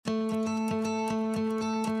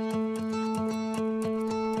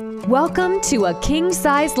Welcome to a King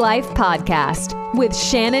Size Life podcast with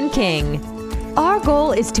Shannon King. Our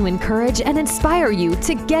goal is to encourage and inspire you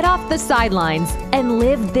to get off the sidelines and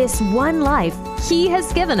live this one life He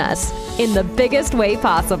has given us in the biggest way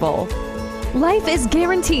possible. Life is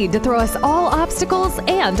guaranteed to throw us all obstacles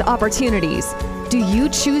and opportunities. Do you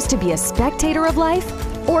choose to be a spectator of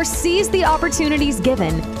life or seize the opportunities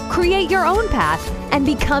given, create your own path, and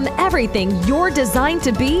become everything you're designed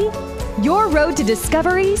to be? Your road to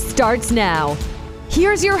discovery starts now.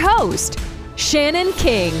 Here's your host, Shannon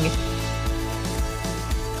King.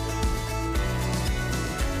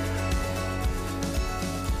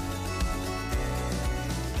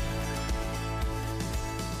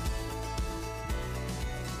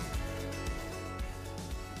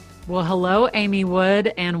 Well, hello, Amy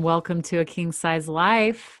Wood, and welcome to A King Size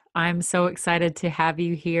Life. I'm so excited to have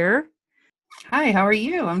you here. Hi, how are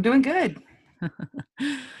you? I'm doing good.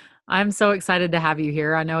 I'm so excited to have you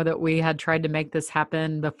here. I know that we had tried to make this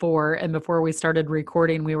happen before, and before we started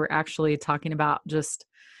recording, we were actually talking about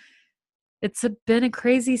been a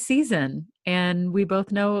crazy season, and we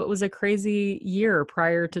both know it was a crazy year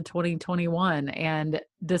prior to 2021. And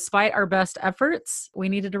despite our best efforts, we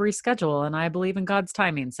needed to reschedule, and I believe in God's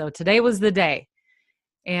timing. So today was the day.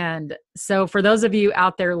 And so for those of you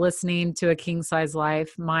out there listening to A King Size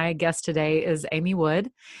Life, my guest today is Amy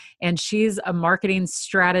Wood, and she's a marketing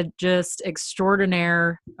strategist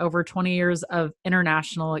extraordinaire, over 20 years of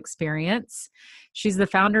international experience. She's the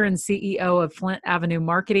founder and CEO of Flint Avenue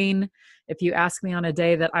Marketing. If you ask me on a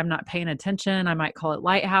day that I'm not paying attention, I might call it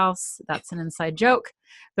Lighthouse. That's an inside joke,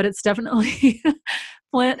 but it's definitely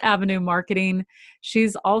Flint Avenue Marketing.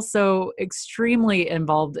 She's also extremely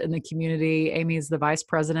involved in the community. Amy is the vice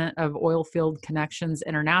president of Oilfield Connections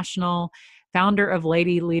International, founder of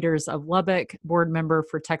Lady Leaders of Lubbock, board member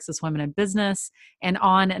for Texas Women in Business, and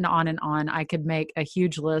on and on and on. I could make a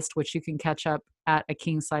huge list, which you can catch up at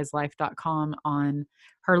akingsizelife.com on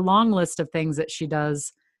her long list of things that she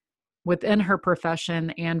does within her profession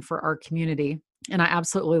and for our community. And I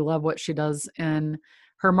absolutely love what she does in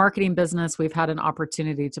her marketing business. We've had an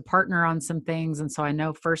opportunity to partner on some things, and so I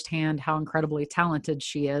know firsthand how incredibly talented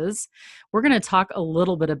she is. We're going to talk a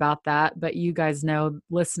little bit about that, but you guys know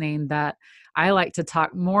listening that I like to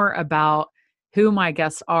talk more about who my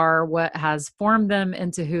guests are, what has formed them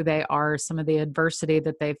into who they are, some of the adversity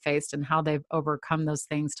that they've faced, and how they've overcome those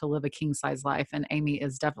things to live a king-size life. And Amy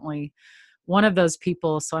is definitely one of those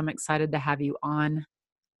people, so I'm excited to have you on.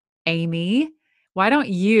 Amy, why don't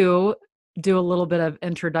you do a little bit of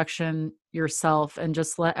introduction yourself and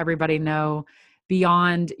just let everybody know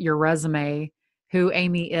beyond your resume who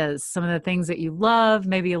Amy is, some of the things that you love,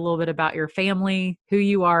 maybe a little bit about your family, who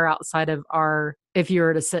you are outside of if you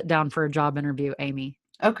were to sit down for a job interview, Amy.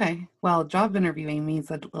 Okay, well, job interview, Amy, is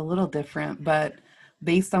a little different, but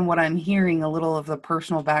based on what I'm hearing, a little of the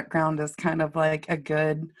personal background is kind of like a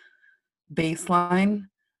good baseline.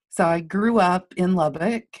 So I grew up in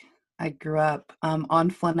Lubbock. I grew up on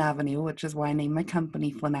Flint Avenue, which is why I named my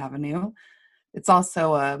company Flint Avenue. It's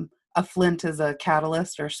also a Flint is a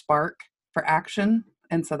catalyst or spark for action.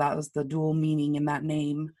 And so that was the dual meaning in that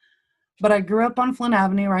name. But I grew up on Flint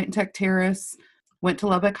Avenue, right in Tech Terrace, went to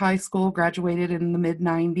Lubbock High School, graduated in the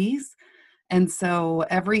mid-90s. And so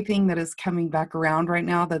everything that is coming back around right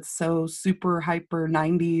now that's so super hyper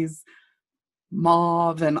 90s,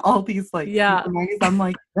 mauve and all these super 90s, I'm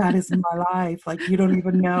like, that is my life. Like, you don't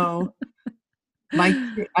even know.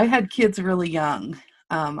 I had kids really young.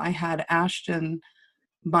 I had Ashton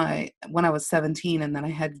when I was 17, and then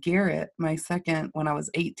I had Garrett, my second, when I was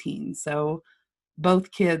 18. So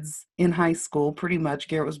both kids in high school, pretty much.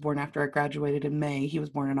 Garrett was born after I graduated in May. He was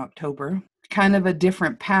born in October. Kind of a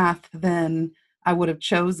different path than I would have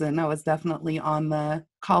chosen. I was definitely on the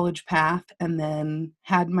college path, and then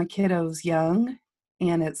had my kiddos young,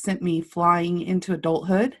 and it sent me flying into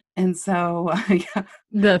adulthood. And so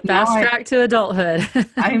the fast track to adulthood.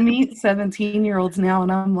 I meet 17-year-olds now,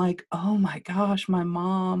 and I'm like, oh my gosh, my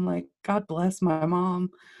mom, like, God bless my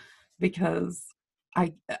mom, because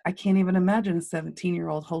I can't even imagine a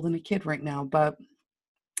 17-year-old holding a kid right now, but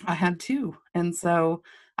I had two. And so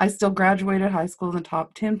I still graduated high school in the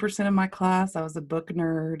top 10% of my class. I was a book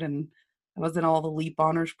nerd, and I was in all the LEAP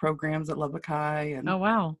honors programs at Lubbock High. And oh,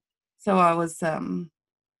 wow. So I was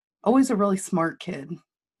always a really smart kid,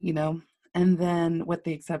 and then with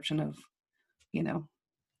the exception of,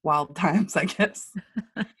 wild times, I guess.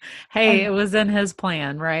 Hey, it was in his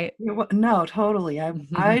plan, right? No, totally.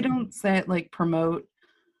 I don't say it like promote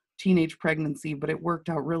teenage pregnancy, but it worked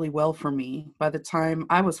out really well for me. By the time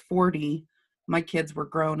I was 40, my kids were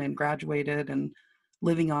grown and graduated, and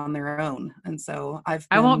living on their own. And so I've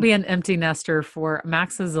I won't been, be an empty nester for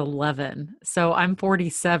Max is 11. So I'm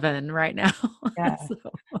 47 right now. yeah. So,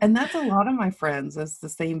 And that's a lot of my friends. That's the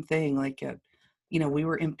same thing. Like, I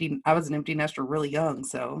was an empty nester really young.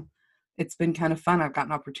 So it's been kind of fun. I've got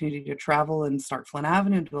an opportunity to travel and start Flint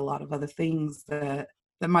Avenue, do a lot of other things that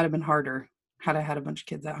might have been harder had I had a bunch of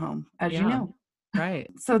kids at home, as you yeah, know. right.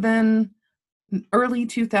 So then early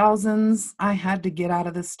 2000s, I had to get out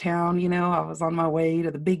of this town. I was on my way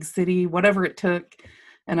to the big city, whatever it took.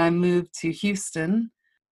 And I moved to Houston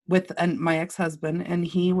with my ex-husband, and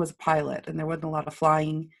he was a pilot, and there wasn't a lot of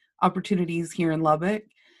flying opportunities here in Lubbock.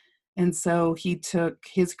 And so he took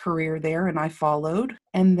his career there and I followed.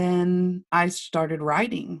 And then I started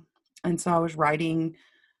writing. And so I was writing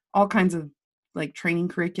all kinds of like training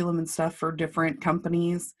curriculum and stuff for different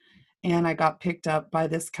companies. And I got picked up by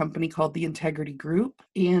this company called the Integrity Group.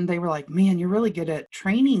 And they were like, man, you're really good at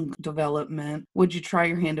training development. Would you try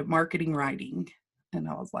your hand at marketing writing? And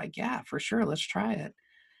I was like, yeah, for sure. Let's try it.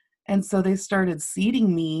 And so they started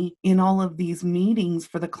seating me in all of these meetings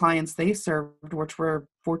for the clients they served, which were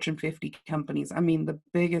Fortune 50 companies. I mean, the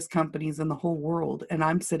biggest companies in the whole world. And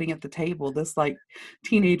I'm sitting at the table, this like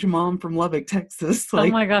teenage mom from Lubbock, Texas. Oh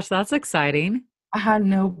Like, my gosh, that's exciting. I had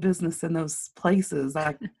no business in those places.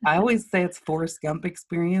 I always say it's Forrest Gump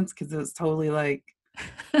experience because it's totally like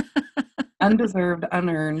undeserved,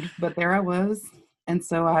 unearned, but there I was. And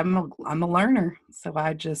so I'm a learner. So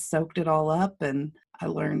I just soaked it all up, and I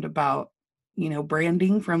learned about,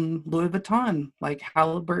 branding from Louis Vuitton. Like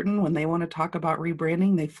Halliburton, when they want to talk about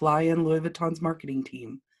rebranding, they fly in Louis Vuitton's marketing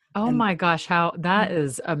team. Oh And my gosh, how that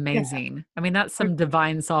is yeah, amazing. I mean, that's some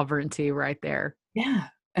divine sovereignty right there. yeah.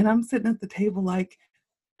 And I'm sitting at the table like,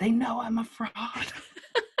 they know I'm a fraud.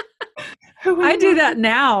 Who I am do I? that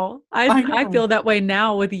now. I I know. feel that way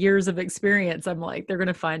now with years of experience. I'm like, they're going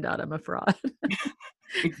to find out I'm a fraud.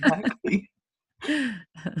 Exactly.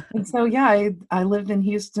 And so, yeah, I lived in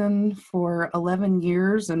Houston for 11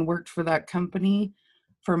 years and worked for that company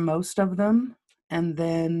for most of them. And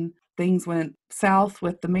then things went south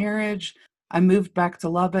with the marriage. I moved back to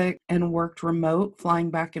Lubbock and worked remote,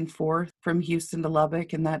 flying back and forth from Houston to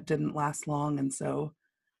Lubbock, and that didn't last long. And so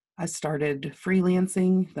I started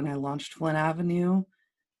freelancing. Then I launched Flint Avenue.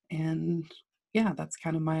 And yeah, that's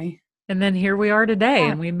kind of my And then here we are today,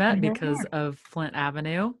 path. and we met And here we because are. of Flint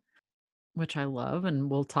Avenue, which I love, and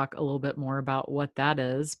we'll talk a little bit more about what that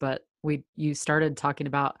is. But you started talking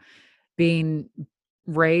about being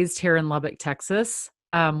raised here in Lubbock, Texas.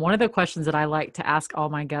 One of the questions that I like to ask all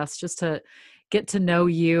my guests, just to get to know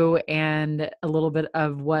you and a little bit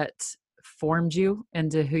of what formed you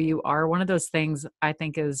into who you are. One of those things I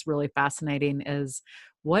think is really fascinating is,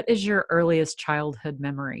 what is your earliest childhood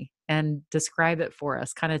memory? And describe it for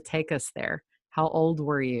us. Kind of take us there. How old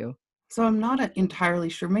were you? So I'm not entirely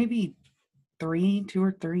sure, maybe 2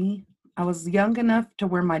 or 3. I was young enough to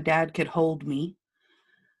where my dad could hold me.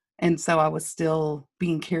 And so I was still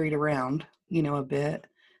being carried around, a bit.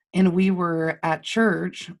 And we were at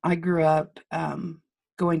church. I grew up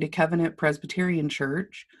going to Covenant Presbyterian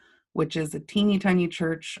Church, which is a teeny tiny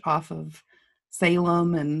church off of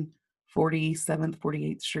Salem and 47th,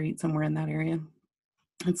 48th Street, somewhere in that area.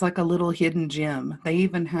 It's like a little hidden gem. They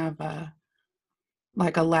even have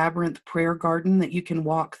like a labyrinth prayer garden that you can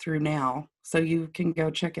walk through now. So you can go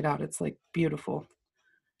check it out. It's like beautiful.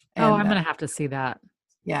 Oh, And I'm going to have to see that.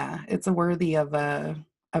 yeah, it's a worthy of a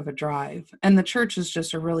drive. And the church is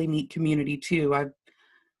just a really neat community too. I've,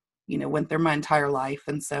 went there my entire life.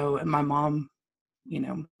 And my mom, you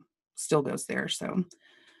know, still goes there. So,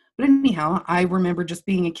 but anyhow, I remember just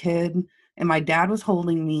being a kid and my dad was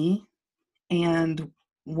holding me, and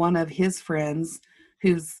one of his friends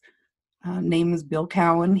whose name is Bill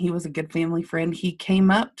Cowan. He was a good family friend. He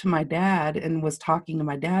came up to my dad and was talking to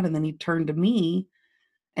my dad, and then he turned to me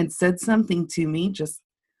and said something to me, just,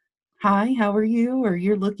 hi, how are you? Or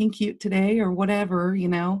you're looking cute today, or whatever.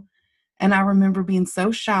 And I remember being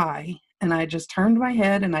so shy, and I just turned my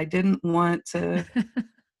head and I didn't want to,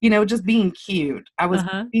 just being cute. I was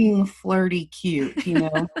Uh-huh. being flirty cute.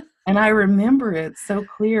 And I remember it so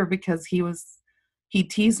clear because he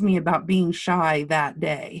teased me about being shy that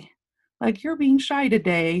day. Like, you're being shy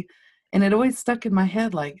today. And it always stuck in my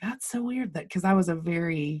head, like, that's so weird, that because I was a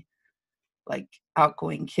very like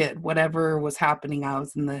outgoing kid. Whatever was happening, I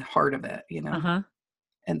was in the heart of it. Uh-huh.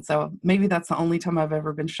 And so maybe that's the only time I've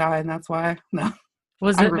ever been shy, and that's why. No,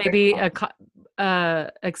 Was I it regret maybe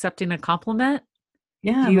that. accepting a compliment?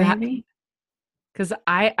 Yeah, Do you have, maybe. because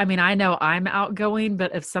I mean, I know I'm outgoing,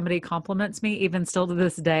 but if somebody compliments me, even still to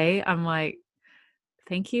this day, I'm like,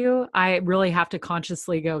 thank you. I really have to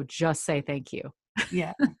consciously go, just say thank you.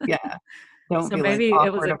 Yeah, yeah. Don't So be like maybe it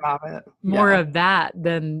was awkward about it. more Yeah. of that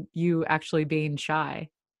than you actually being shy.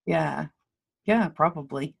 Yeah. Yeah,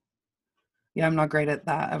 probably. Yeah, I'm not great at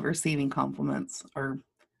that, of receiving compliments or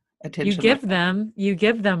attention like that. You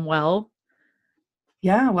give them well.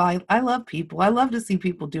 Yeah, well, I love people. I love to see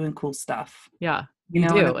people doing cool stuff, Yeah, you you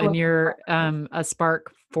know, and I do. love And you're a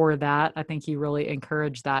spark for that. I think you really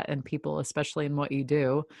encourage that in people, especially in what you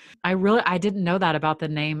do. I didn't know that about the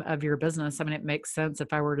name of your business. I mean, it makes sense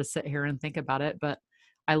if I were to sit here and think about it, but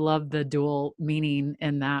I love the dual meaning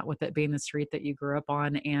in that, with it being the street that you grew up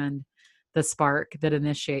on and the spark that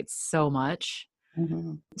initiates so much.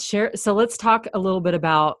 Mhm. Share. So let's talk a little bit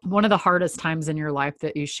about one of the hardest times in your life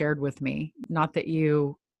that you shared with me. Not that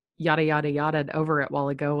you yada, yada, yada over it a while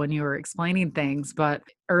ago when you were explaining things, but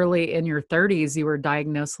early in your 30s, you were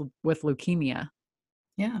diagnosed with leukemia.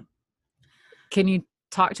 Yeah. Can you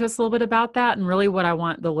talk to us a little bit about that? And really what I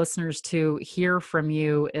want the listeners to hear from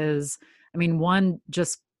you is, I mean, one,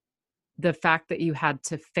 just the fact that you had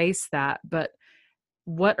to face that, but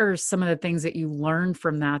what are some of the things that you learned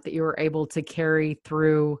from that that you were able to carry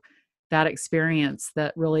through that experience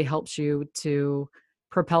that really helps you to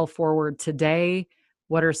propel forward today?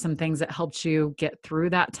 What are some things that helped you get through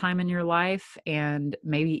that time in your life? And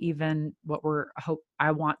maybe even what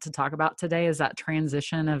I want to talk about today is that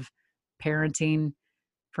transition of parenting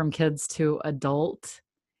from kids to adult,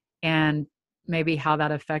 and maybe how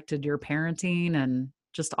that affected your parenting and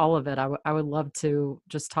just all of it. I would love to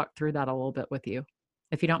just talk through that a little bit with you.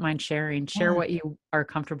 If you don't mind sharing, share Yeah. what you are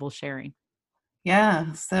comfortable sharing.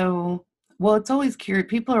 Yeah. So, well, it's always curious.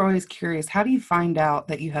 People are always curious. How do you find out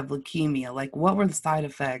that you have leukemia? Like, what were the side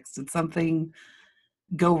effects? Did something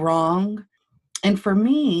go wrong? And for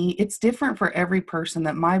me, it's different for every person.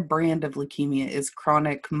 That my brand of leukemia is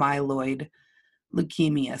chronic myeloid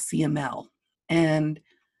leukemia, CML. And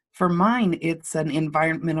for mine, it's an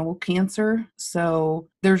environmental cancer. So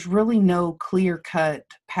there's really no clear cut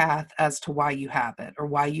path as to why you have it or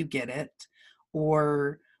why you get it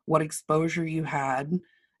or what exposure you had.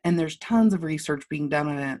 And there's tons of research being done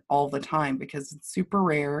on it all the time because it's super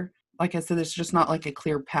rare. Like I said, it's just not like a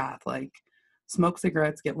clear path, like smoke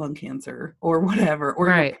cigarettes, get lung cancer or whatever, or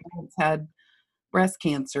your Right. parents had breast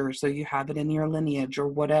cancer, so you have it in your lineage or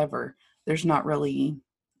whatever. There's not really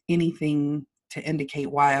anything to indicate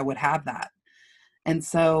why I would have that. And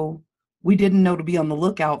so we didn't know to be on the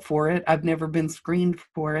lookout for it. I've never been screened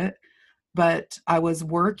for it, but I was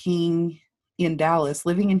working in Dallas,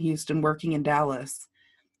 living in Houston, working in Dallas.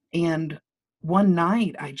 And one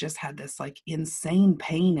night I just had this like insane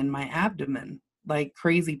pain in my abdomen, like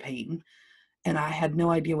crazy pain. And I had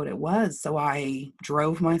no idea what it was. So I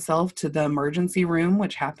drove myself to the emergency room,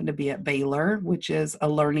 which happened to be at Baylor, which is a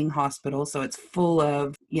learning hospital. So it's full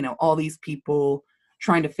of, all these people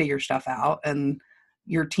trying to figure stuff out. And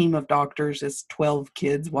your team of doctors is 12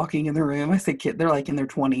 kids walking in the room. I say kid, they're like in their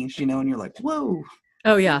 20s, and you're like, whoa.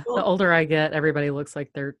 Oh yeah. The older I get, everybody looks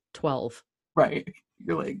like they're 12. Right.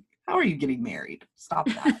 You're like, how are you getting married? Stop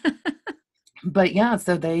that. But yeah,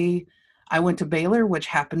 so I went to Baylor, which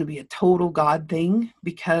happened to be a total God thing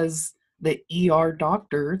because the ER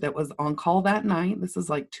doctor that was on call that night, this is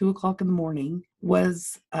like 2:00 in the morning,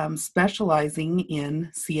 was specializing in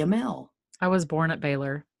CML. I was born at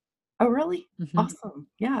Baylor. Oh, really? Mm-hmm. Awesome.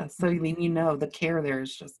 Yeah. So then the care there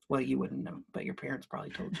is just, well, you wouldn't know, but your parents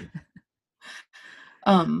probably told you.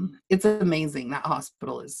 It's amazing. That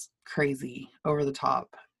hospital is crazy, over the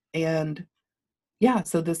top. And yeah,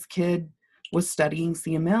 so this kid was studying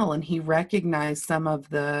CML and he recognized some of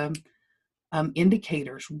the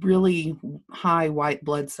indicators, really high white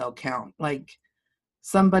blood cell count. Like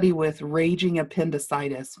somebody with raging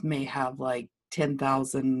appendicitis may have like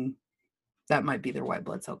 10,000, that might be their white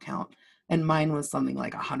blood cell count. And mine was something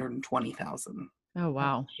like 120,000. Oh,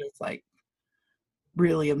 wow. It's like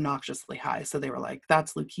really obnoxiously high. So they were like,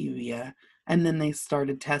 that's leukemia. And then they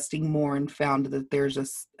started testing more and found that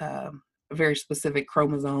there's a very specific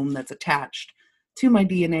chromosome that's attached to my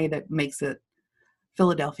DNA that makes it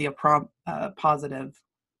Philadelphia positive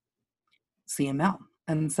CML.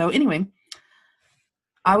 And so anyway,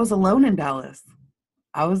 I was alone in Dallas.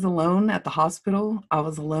 I was alone at the hospital. I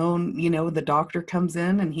was alone, the doctor comes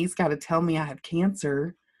in and he's got to tell me I have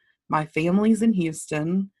cancer. My family's in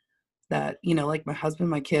Houston, that, like my husband,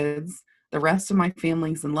 my kids, the rest of my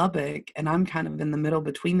family's in Lubbock. And I'm kind of in the middle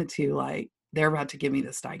between the two, like they're about to give me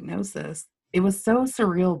this diagnosis. It was so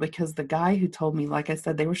surreal because the guy who told me, like I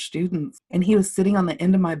said, they were students and he was sitting on the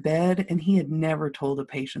end of my bed and he had never told a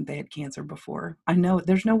patient they had cancer before. I know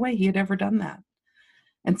there's no way he had ever done that.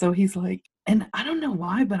 And so he's like, and I don't know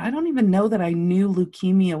why, but I don't even know that I knew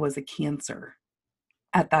leukemia was a cancer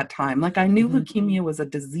at that time. Like I knew leukemia was a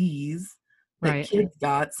disease, that Right. kids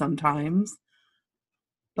got sometimes,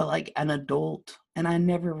 but like an adult. And I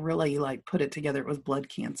never really like put it together. It was blood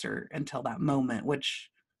cancer until that moment, which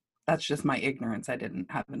that's just my ignorance. I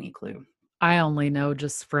didn't have any clue. I only know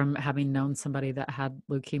just from having known somebody that had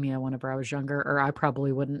leukemia whenever I was younger, or I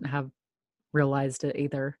probably wouldn't have realized it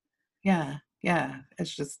either. Yeah. Yeah.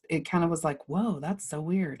 It's just, it kind of was like, whoa, that's so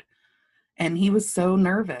weird. And he was so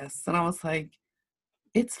nervous. And I was like,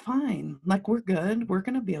 it's fine. Like, we're good. We're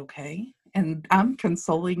going to be okay. And I'm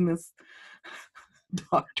consoling this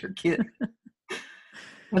doctor kid.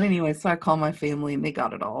 But anyway, so I called my family and they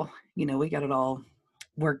got it all. We got it all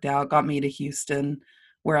worked out, got me to Houston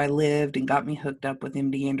where I lived and got me hooked up with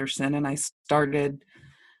MD Anderson. And I started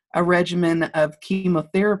a regimen of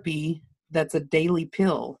chemotherapy that's a daily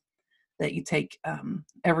pill that you take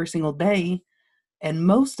every single day. And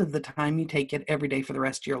most of the time you take it every day for the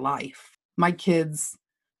rest of your life. My kids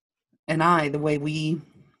and I, the way we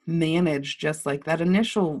manage just like that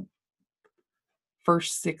initial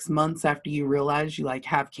first 6 months after you realize you like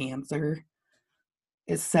have cancer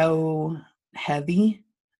is so heavy,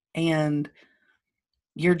 and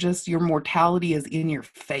your mortality is in your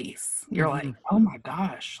face. You're like, Mhm. oh my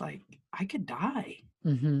gosh, like I could die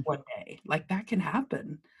Mhm. one day. Like that can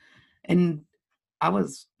happen. And I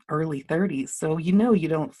was early 30s, so you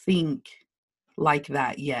don't think like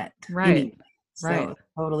that yet. Right. So Right.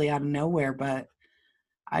 totally out of nowhere, but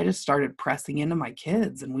I just started pressing into my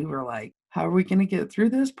kids and we were like, how are we going to get through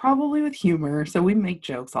this? Probably with humor. So we make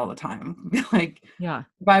jokes all the time. Like Yeah.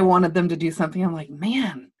 if I wanted them to do something, I'm like,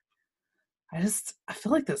 man, I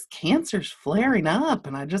feel like this cancer's flaring up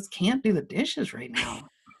and I just can't do the dishes right now.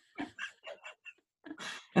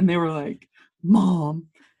 And they were like, Mom,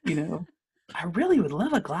 I really would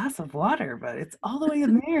love a glass of water, but it's all the way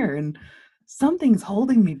in there and something's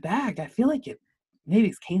holding me back. I feel like maybe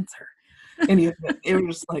it's cancer. And it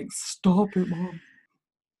was just like, stop it, Mom.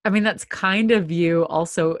 I mean, that's kind of you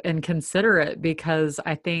also and considerate, because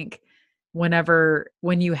I think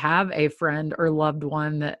when you have a friend or loved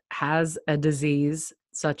one that has a disease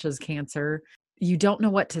such as cancer, you don't know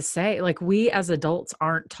what to say. Like, we as adults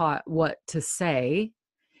aren't taught what to say.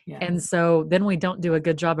 Yeah. And so then we don't do a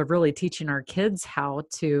good job of really teaching our kids how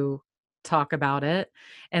to talk about it.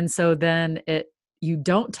 And so then you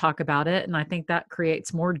don't talk about it. And I think that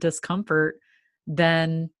creates more discomfort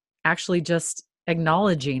than actually just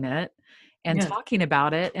acknowledging it and Yes. talking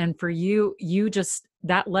about it. And for you just,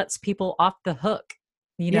 that lets people off the hook,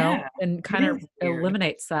 Yeah. and It kind of is weird.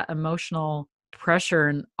 eliminates that emotional pressure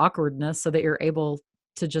and awkwardness so that you're able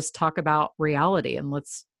to just talk about reality, and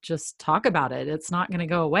let's just talk about it. It's not going to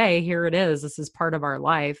go away. Here it is. This is part of our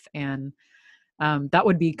life. And that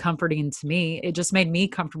would be comforting to me. It just made me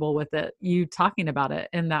comfortable with it, you talking about it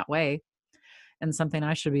in that way, and something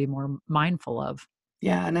I should be more mindful of.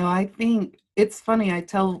 Yeah, no, I think it's funny. I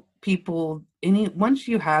tell people once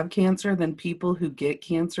you have cancer, then people who get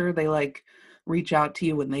cancer, they like reach out to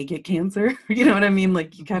you when they get cancer. You know what I mean?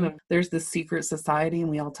 Like you kind Mhm. of there's this secret society and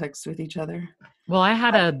we all text with each other. Well,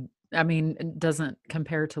 I mean, it doesn't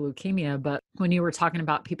compare to leukemia, but when you were talking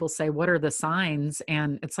about people say, what are the signs?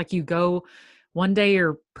 And it's like you go one day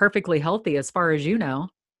you're perfectly healthy as far as you know,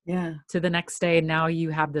 Yeah. to the next day, now you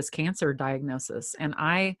have this cancer diagnosis. And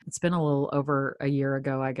it's been a little over a year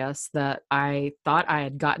ago, I guess, that I thought I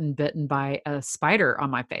had gotten bitten by a spider on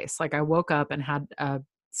my face. Like, I woke up and had a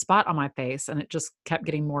spot on my face and it just kept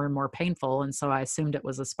getting more and more painful. And so I assumed it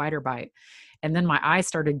was a spider bite. And then my eye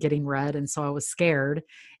started getting red. And so I was scared,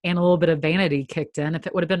 and a little bit of vanity kicked in. If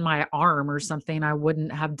it would have been my arm or something, I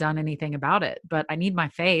wouldn't have done anything about it. But I need my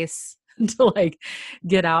face to like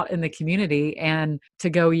get out in the community. And to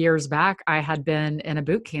go years back, I had been in a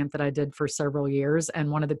boot camp that I did for several years.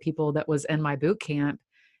 And one of the people that was in my boot camp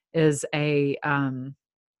is a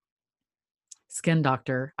skin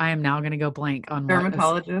doctor. I am now going to go blank on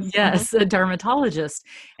Dermatologist. Uh-huh. yes, a dermatologist.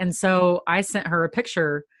 And so I sent her a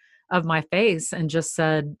picture of my face and just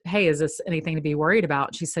said, "Hey, is this anything to be worried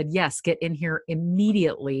about?" She said, "Yes, get in here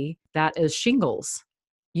immediately. That is shingles.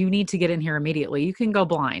 You need to get in here immediately. You can go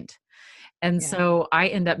blind." And Yeah. so I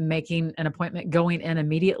end up making an appointment, going in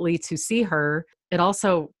immediately to see her. It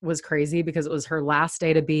also was crazy because it was her last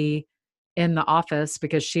day to be in the office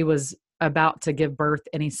because she was about to give birth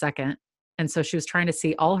any second. And so she was trying to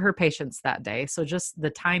see all her patients that day. So just the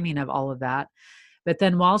timing of all of that. But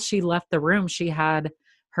then while she left the room, she had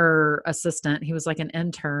her assistant, he was like an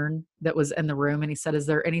intern that was in the room. And he said, "Is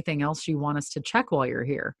there anything else you want us to check while you're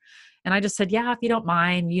here?" And I just said, "Yeah, if you don't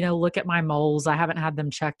mind, look at my moles. I haven't had them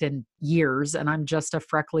checked in years, and I'm just a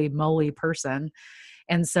freckly, moly person."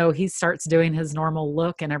 And so he starts doing his normal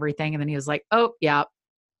look and everything. And then he was like, "Oh, yeah,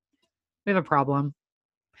 we have a problem."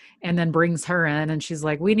 and then brings her in and she's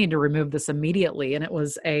like, we need to remove this immediately. And it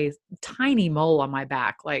was a tiny mole on my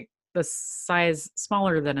back, like the size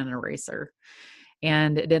smaller than an eraser.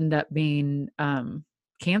 And it ended up being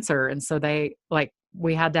cancer. And so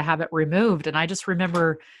we had to have it removed. And I just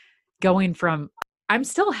remember going from, I'm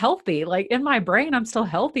still healthy, like in my brain, I'm still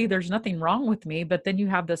healthy. There's nothing wrong with me. But then you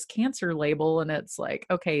have this cancer label and it's like,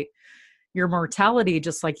 okay, your mortality,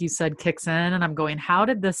 just like you said, kicks in. And I'm going, how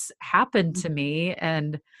did this happen to me?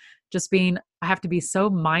 And just I have to be so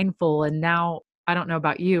mindful. And now I don't know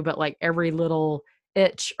about you, but like every little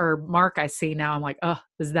itch or mark I see now, I'm like, oh,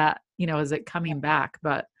 is that, is it coming back?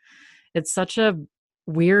 But it's such a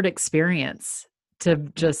weird experience to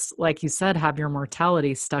just, like you said, have your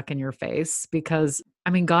mortality stuck in your face because,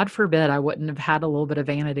 God forbid I wouldn't have had a little bit of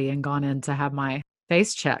vanity and gone in to have my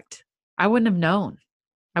face checked. I wouldn't have known.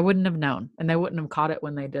 And they wouldn't have caught it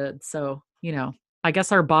when they did. So, I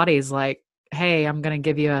guess our body's like, hey, I'm going to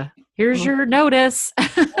give you here's your notice.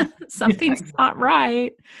 Something's not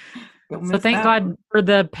right. So thank God for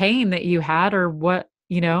the pain that you had or what,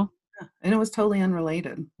 And it was totally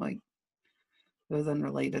unrelated. Like it was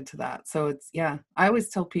unrelated to that. So it's, I always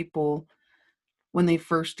tell people when they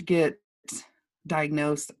first get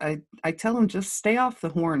diagnosed, I tell them just stay off the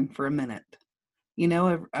horn for a minute.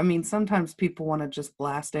 Sometimes people want to just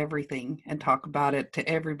blast everything and talk about it to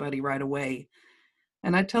everybody right away.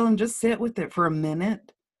 And I tell them just sit with it for a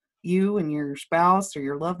minute, you and your spouse or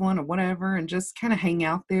your loved one or whatever, and just kind of hang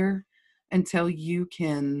out there until you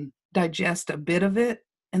can digest a bit of it.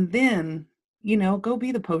 And then, go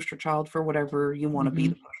be the poster child for whatever you want to be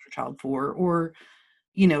the poster child for, or,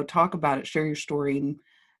 talk about it, share your story.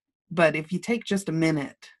 But if you take just a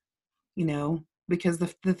minute, because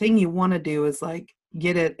the thing you want to do is like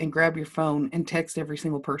get it and grab your phone and text every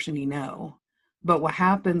single person you know. But what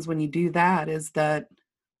happens when you do that is that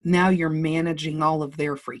now you're managing all of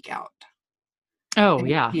their freak out. Oh,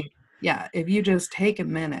 yeah. If you just take a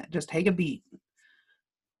minute, just take a beat,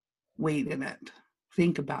 wait a minute,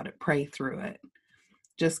 think about it, pray through it,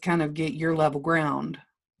 just kind of get your level ground.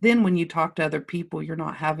 Then when you talk to other people, you're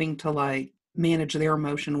not having to like manage their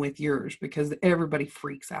emotion with yours because everybody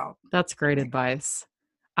freaks out. That's great advice.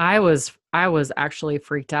 I was actually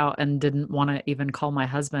freaked out and didn't want to even call my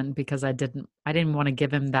husband because I didn't want to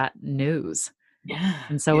give him that news. Yeah.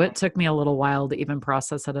 And so it took me a little while to even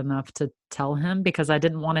process it enough to tell him because I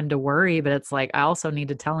didn't want him to worry, but it's like I also need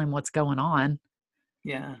to tell him what's going on.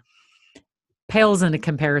 Yeah. Pales into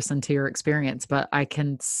comparison to your experience, but I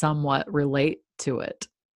can somewhat relate to it.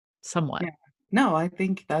 Somewhat. Yeah. No, I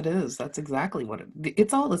think that's exactly what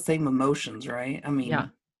it's all the same emotions, right?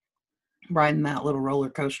 Riding that little roller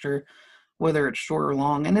coaster, whether it's short or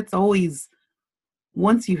long. And it's always,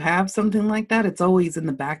 once you have something like that, it's always in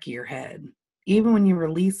the back of your head. Even when you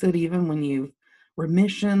release it, even when you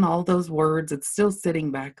remission, all those words, it's still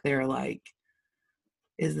sitting back there like,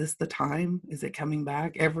 is this the time? Is it coming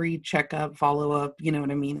back? Every checkup, follow up, you know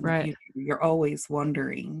what I mean? Right. You're always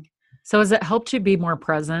wondering. So has it helped you be more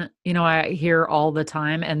present? I hear all the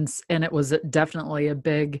time, and it was definitely a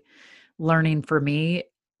big learning for me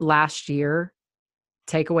last year.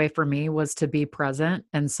 Takeaway for me was to be present.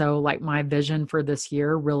 And so like my vision for this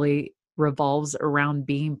year really revolves around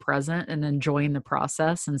being present and enjoying the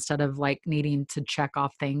process instead of like needing to check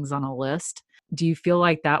off things on a list. Do you feel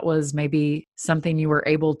like that was maybe something you were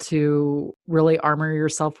able to really armor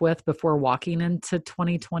yourself with before walking into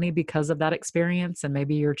 2020 because of that experience? And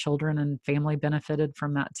maybe your children and family benefited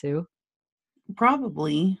from that too?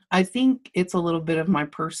 Probably. I think it's a little bit of my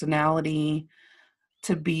personality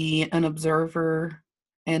to be an observer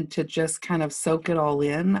and to just kind of soak it all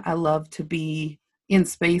in. I love to be in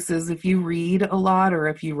spaces. If you read a lot or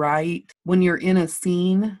if you write, when you're in a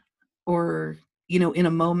scene or, in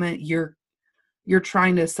a moment, you're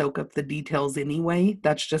trying to soak up the details anyway.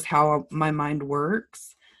 That's just how my mind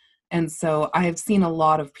works. And so I have seen a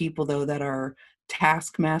lot of people, though, that are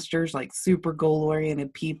taskmasters, like super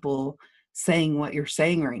goal-oriented people saying what you're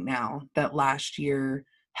saying right now, that last year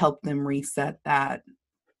helped them reset that,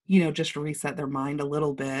 just reset their mind a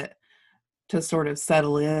little bit to sort of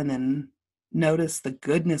settle in and notice the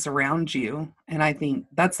goodness around you. And I think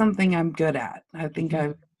that's something I'm good at. I think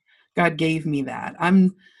God gave me that.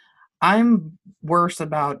 I'm worse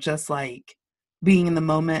about just like being in the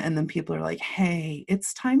moment and then people are like, hey,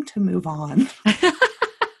 it's time to move on.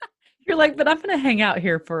 You're like, but I'm going to hang out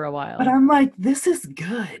here for a while. But I'm like, this is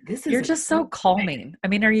good. You're just so calming.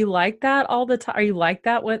 Are you like that all the time? Are you like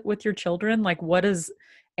that with your children? Like, what does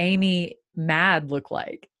Amy mad look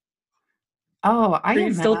like? Oh, Are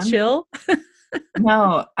you still chill?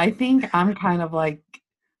 No, I think I'm kind of like,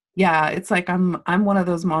 yeah, it's like I'm one of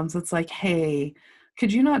those moms that's like, hey,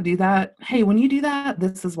 could you not do that? Hey, when you do that,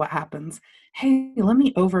 this is what happens. Hey, let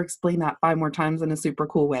me over explain that 5 more times in a super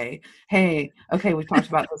cool way. Hey, okay, we've talked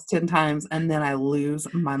about this 10 times, and then I lose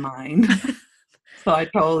my mind. So I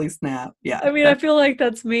totally snap. Yeah. I mean, I feel like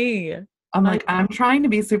that's me. I'm I like, I'm trying to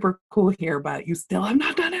be super cool here, but you still have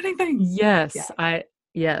not done anything. Yeah.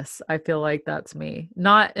 yes, I feel like that's me.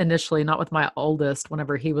 Not initially, not with my oldest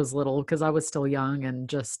whenever he was little, because I was still young and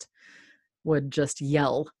just would just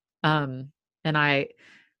yell. And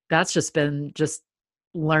that's just been just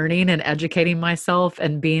learning and educating myself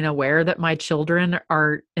and being aware that my children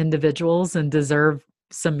are individuals and deserve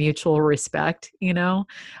some mutual respect, you know.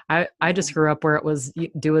 I just grew up where it was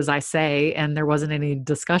do as I say and there wasn't any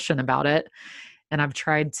discussion about it. And I've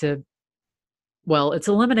tried to, well, it's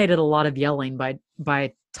eliminated a lot of yelling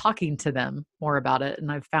by talking to them more about it.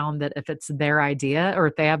 And I've found that if it's their idea or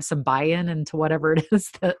if they have some buy-in into whatever it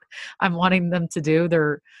is that I'm wanting them to do,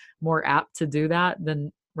 they're more apt to do that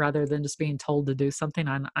than rather than just being told to do something.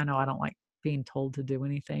 I know I don't like being told to do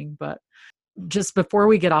anything, but just before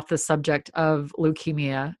we get off the subject of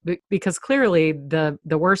leukemia, because clearly the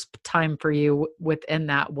worst time for you within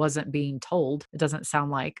that wasn't being told. It doesn't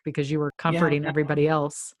sound like, because you were Yeah. comforting everybody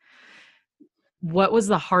else. What was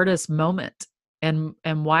the hardest moment, and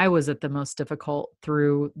why was it the most difficult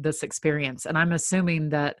through this experience? And I'm assuming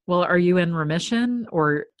that, well, are you in remission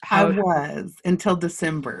or I how? was until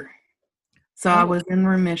December. So I Oh, was in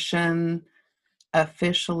remission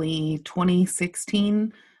officially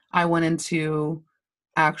 2016. I went into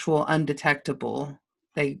actual undetectable.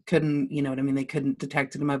 They couldn't, you know what I mean? They couldn't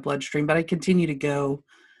detect it in my bloodstream, but I continued to go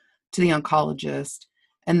to the oncologist.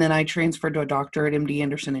 And then I transferred to a doctor at MD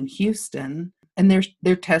Anderson in Houston. And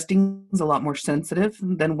their testing is a lot more sensitive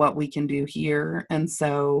than what we can do here. And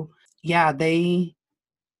so, yeah, they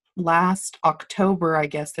last October, I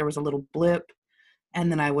guess there was a little blip. And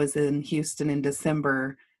then I was in Houston in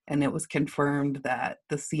December, and it was confirmed that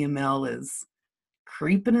the CML is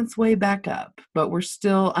creeping its way back up. But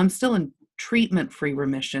I'm still in treatment-free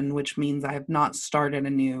remission, which means I have not started a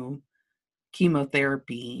new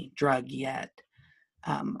chemotherapy drug yet.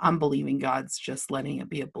 I'm believing God's just letting it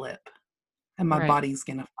be a blip, and my right. body's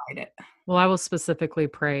going to fight it. Well, I will specifically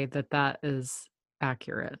pray that that is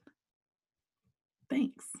accurate.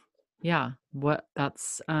 Thanks. Yeah, what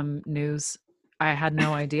that's news. I had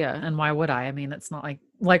no idea, and why would I? I mean, it's not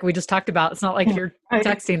like we just talked about. It's not like Yeah, you're right.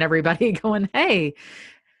 texting everybody going, "Hey."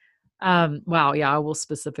 Wow, yeah, I will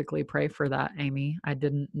specifically pray for that, Amy. I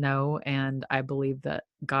didn't know, and I believe that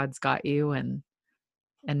God's got you, and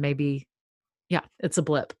maybe, yeah, it's a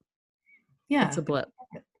blip. It's Yeah, a blip.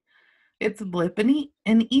 it's a blip. And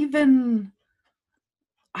even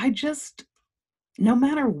I just, no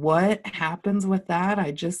matter what happens with that,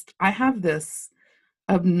 I have this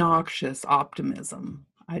obnoxious optimism.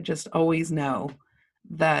 I just always know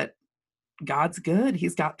that God's good.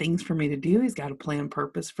 He's got things for me to do. He's got a plan,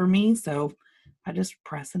 purpose for me. So I just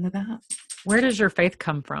press into that. Where does your faith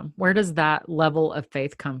come from? Where does that level of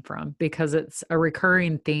faith come from? Because it's a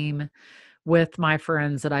recurring theme with my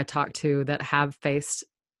friends that I talk to that have faced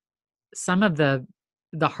some of the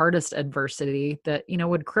hardest adversity that, you know,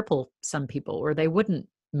 would cripple some people, or they wouldn't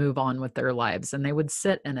move on with their lives and they would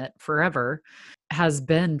sit in it forever, has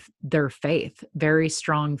been their faith, very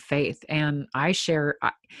strong faith. And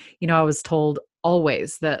you know, I was told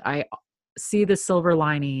always that I see the silver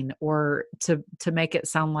lining, or to make it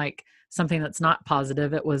sound like something that's not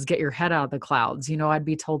positive, it was get your head out of the clouds. You know, I'd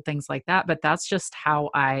be told things like that, but that's just how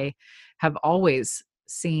I have always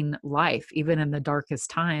seen life, even in the darkest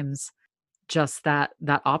times, just that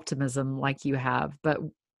optimism like you have. But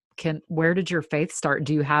where did your faith start?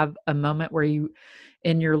 Do you have a moment where you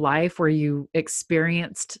in your life where you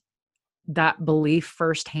experienced that belief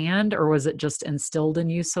firsthand, or was it just instilled in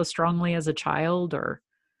you so strongly as a child? Or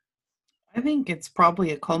I think it's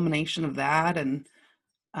probably a culmination of that and,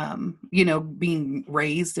 you know, being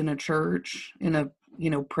raised in a church, in a, you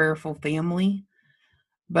know, prayerful family,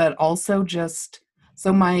 but also just,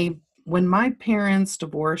 so when my parents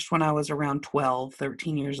divorced when I was around 12,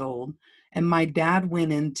 13 years old, and my dad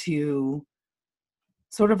went into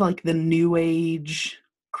sort of like the new age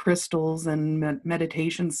crystals and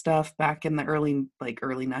meditation stuff back in the early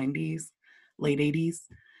 90s, late 80s.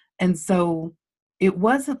 And so it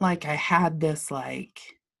wasn't like I had this like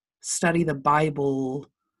study the Bible,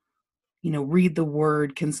 you know, read the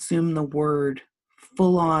word, consume the word,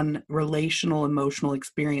 full on relational emotional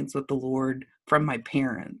experience with the Lord from my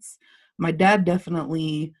parents. My dad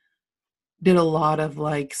definitely did a lot of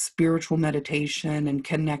like spiritual meditation and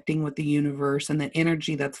connecting with the universe and the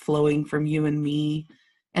energy that's flowing from you and me.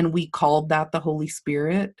 And we called that the Holy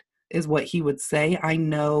Spirit, is what he would say. I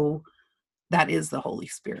know that is the Holy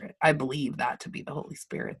Spirit. I believe that to be the Holy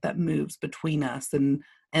Spirit that moves between us and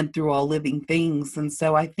through all living things. And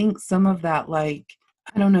so I think some of that, like,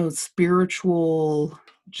 I don't know, spiritual,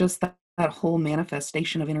 just that whole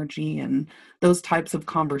manifestation of energy and those types of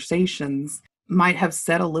conversations might have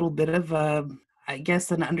set a little bit of a, I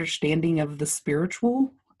guess, an understanding of the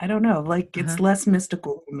spiritual. I don't know, like it's less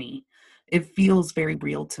mystical to me. It feels very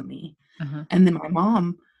real to me. And then my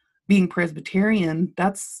mom, being Presbyterian,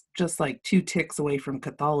 that's just like 2 ticks away from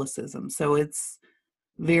Catholicism. So it's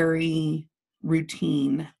very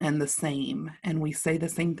routine and the same. And we say the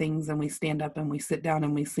same things, and we stand up and we sit down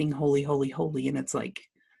and we sing holy, holy, holy. And it's like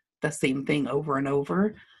the same thing over and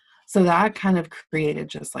over. So that kind of created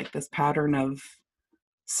just like this pattern of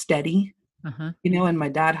steady, and my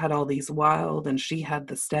dad had all these wild and she had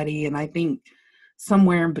the steady. And I think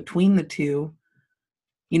somewhere in between the two,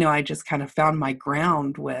 I just kind of found my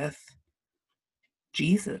ground with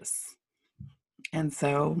Jesus. And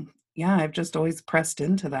so, yeah, I've just always pressed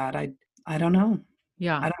into that. I don't know.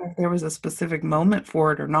 Yeah. I don't know if there was a specific moment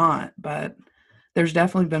for it or not, but there's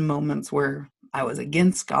definitely been moments where I was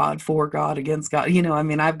against God, for God, against God.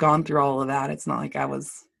 I've gone through all of that. It's not like I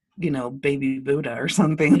was, baby Buddha or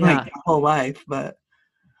something like my whole life, but.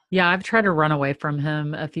 Yeah, I've tried to run away from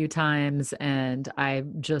him a few times, and I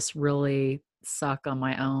just really suck on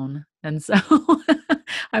my own. And so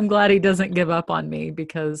I'm glad he doesn't give up on me,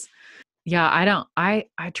 because I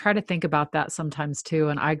try to think about that sometimes too.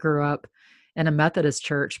 And I grew up in a Methodist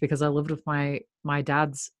church because I lived with my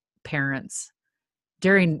dad's parents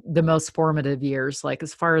during the most formative years, like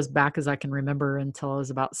as far as back as I can remember, until I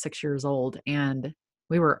was about 6 years old. And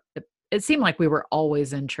it seemed like we were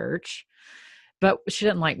always in church, but she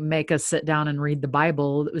didn't like make us sit down and read the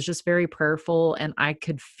Bible. It was just very prayerful. And I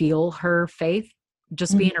could feel her faith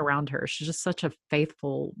just being around her. She's just such a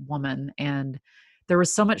faithful woman. And there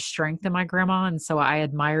was so much strength in my grandma. And so I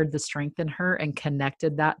admired the strength in her and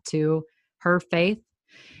connected that to her faith.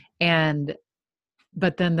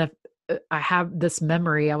 But then I have this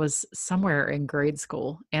memory. I was somewhere in grade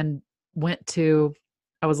school and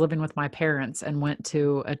I was living with my parents and went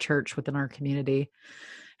to a church within our community,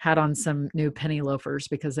 had on some new penny loafers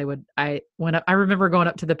because I remember going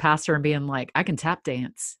up to the pastor and being like, I can tap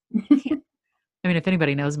dance. I mean, if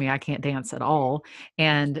anybody knows me, I can't dance at all.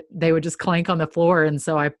 And they would just clank on the floor. And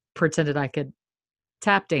so I pretended I could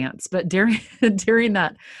tap dance. But during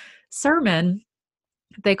that sermon,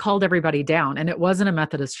 they called everybody down, and it wasn't a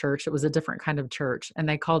Methodist church. It was a different kind of church. And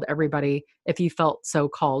they called everybody, if you felt so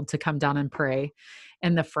called, to come down and pray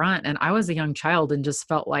in the front. And I was a young child and just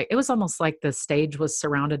felt like it was almost like the stage was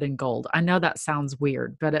surrounded in gold. I know that sounds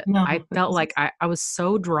weird, but I felt like I was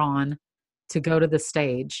so drawn to go to the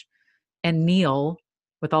stage and kneel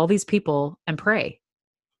with all these people and pray.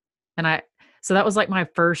 So that was like my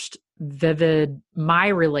first vivid, my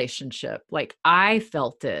relationship. Like I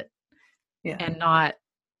felt it, and not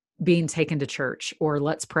being taken to church or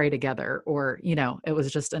let's pray together, or, it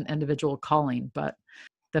was just an individual calling, but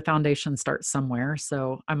the foundation starts somewhere.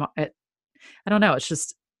 So I don't know. It's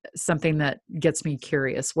just something that gets me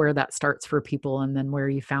curious where that starts for people, and then where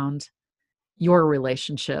you found your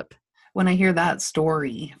relationship. When I hear that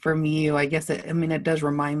story from you, I guess it does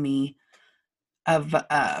remind me of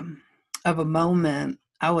a moment.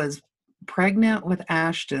 I was pregnant with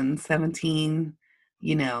Ashton, 17,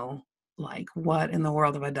 like what in the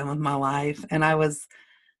world have I done with my life? And I was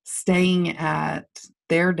staying at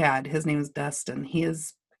their dad. His name is Dustin.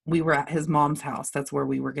 We were at his mom's house. That's where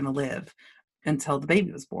we were going to live until the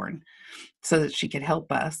baby was born, so that she could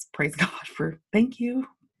help us. Praise God thank you.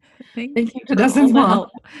 Thank you to Dustin's mom.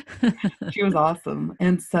 She was awesome.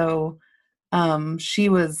 And so she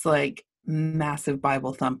was like massive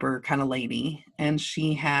Bible thumper kind of lady. And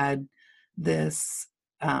she had this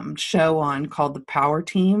show on called The Power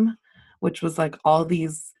Team, which was like all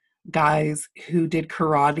these guys who did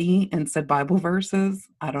karate and said Bible verses.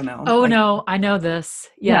 I don't know. Oh, no, I know this.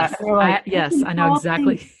 Yes. Yeah, like, yes, I know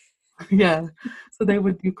exactly. Yeah. So they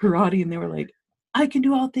would do karate and they were like, I can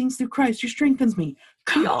do all things through Christ who strengthens me.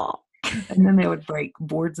 And then they would break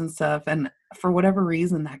boards and stuff. And for whatever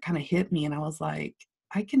reason, that kind of hit me. And I was like,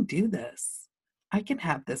 I can do this. I can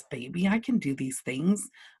have this baby. I can do these things.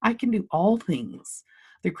 I can do all things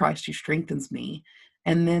through Christ who strengthens me.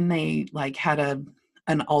 And then they like had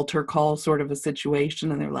an altar call sort of a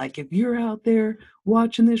situation. And they're like, if you're out there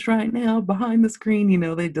watching this right now behind the screen,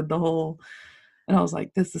 they did the whole, and I was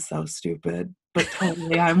like, this is so stupid, but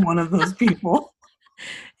totally I'm one of those people.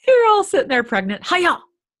 You're all sitting there pregnant. Hiya!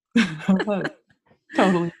 Totally.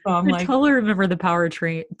 So I totally remember the Power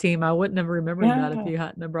Team. I wouldn't have remembered that if you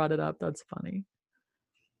hadn't have brought it up. That's funny.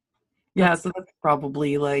 Yeah, That's so that's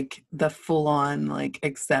probably like the full on like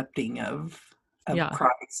accepting of yeah,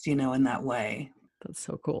 Christ, in that way. that's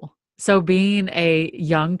so cool. So being a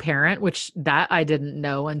young parent, which that I didn't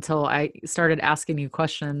know until I started asking you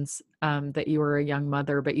questions, that you were a young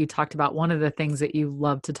mother, but you talked about one of the things that you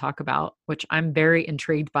love to talk about, which I'm very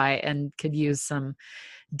intrigued by and could use some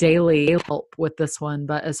daily help with this one.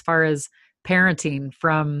 But as far as parenting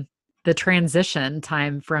from the transition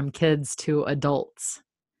time from kids to adults,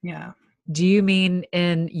 Yeah. do you mean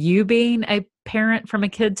in you being a parent from a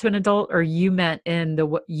kid to an adult, or you meant in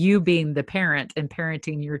you being the parent and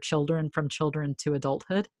parenting your children from children to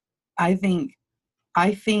adulthood? I think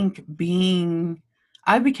I think being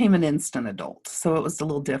I became an instant adult, so it was a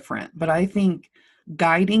little different, but I think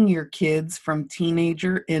guiding your kids from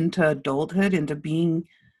teenager into adulthood, into being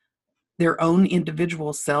their own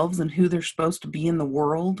individual selves and who they're supposed to be in the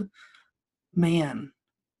world, man,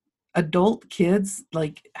 adult kids,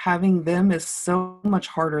 like having them is so much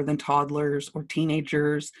harder than toddlers or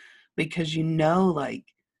teenagers because like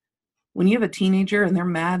when you have a teenager and they're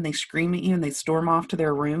mad and they scream at you and they storm off to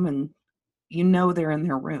their room and they're in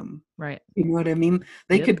their room. Right. You know what I mean?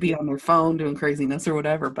 They Yep. could be on their phone doing craziness or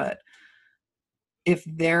whatever, but if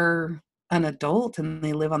they're an adult and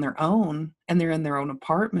they live on their own and they're in their own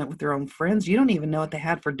apartment with their own friends, you don't even know what they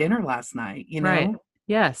had for dinner last night, Right.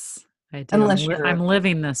 Yes, I do. Unless you're I'm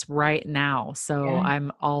living this right now, so yeah.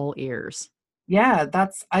 I'm all ears. Yeah,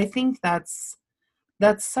 I think that's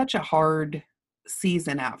such a hard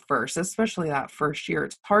season at first, especially that first year.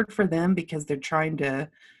 It's hard for them because they're trying to,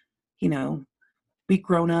 you know, be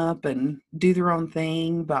grown up and do their own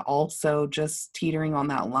thing, but also just teetering on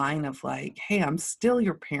that line of like, hey, I'm still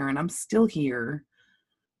your parent. I'm still here,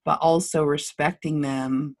 but also respecting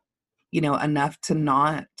them, enough to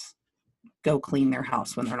not go clean their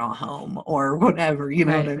house when they're not home or whatever, you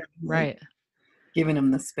know what I Right. mean? Like Right. giving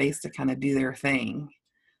them the space to kind of do their thing.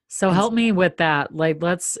 So And help me with that. Like,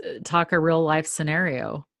 let's talk a real life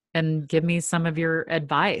scenario and give me some of your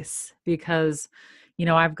advice because,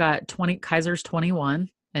 I've got Kaiser's 21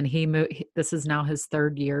 and this is now his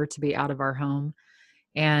third year to be out of our home.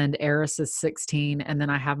 And Eris is 16. And then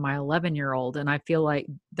I have my 11-year-old. And I feel like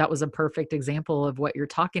that was a perfect example of what you're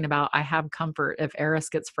talking about. I have comfort if Eris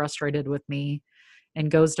gets frustrated with me and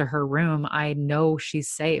goes to her room, I know she's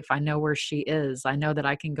safe. I know where she is. I know that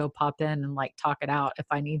I can go pop in and like talk it out if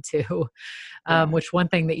I need to. yeah, Which one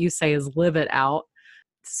thing that you say is live it out.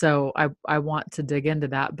 So I want to dig into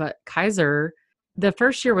that. But Kaiser, the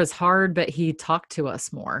first year was hard, but he talked to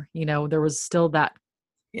us more. There was still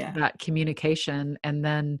yeah, that communication. And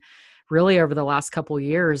then really over the last couple of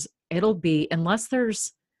years, it'll be unless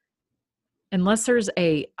there's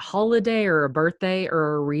a holiday or a birthday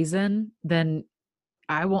or a reason, then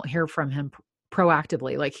I won't hear from him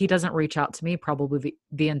proactively. Like he doesn't reach out to me probably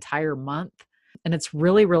the entire month. And it's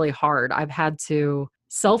really, really hard. I've had to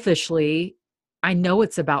selfishly, I know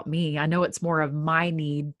it's about me. I know it's more of my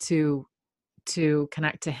need to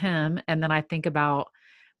connect to him. And then I think about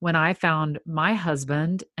when I found my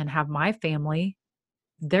husband and have my family,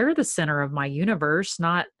 they're the center of my universe,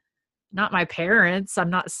 not my parents. I'm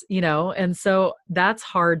not, and so that's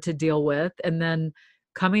hard to deal with. And then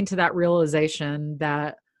coming to that realization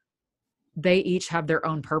that they each have their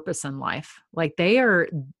own purpose in life. Like they are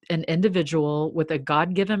an individual with a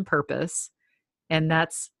God-given purpose, and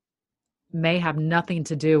that's may have nothing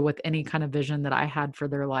to do with any kind of vision that I had for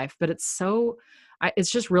their life. But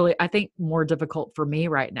it's just really, I think, more difficult for me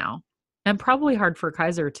right now, and probably hard for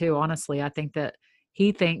Kaiser too. Honestly, I think that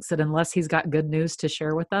he thinks that unless he's got good news to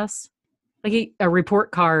share with us, like a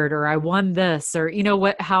report card or I won this or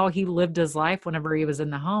how he lived his life whenever he was in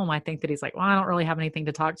the home, I think that he's like, well, I don't really have anything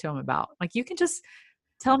to talk to him about. Like you can just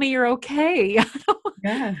tell me you're okay.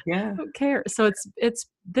 yeah, I yeah. don't care. So it's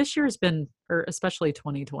this year's been, or especially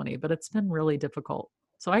 2020, but it's been really difficult.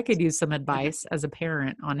 So I could use some advice as a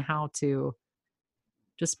parent on how to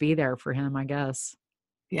just be there for him, I guess.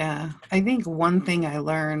 Yeah. I think one thing I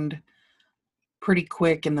learned pretty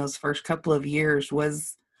quick in those first couple of years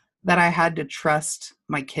was that I had to trust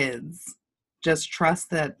my kids. Just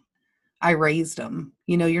trust that I raised them.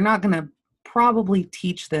 You're not going to probably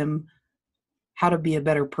teach them how to be a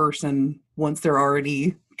better person once they're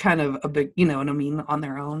already kind of a big, you know what I mean, on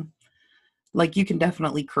their own. Like you can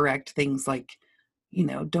definitely correct things like,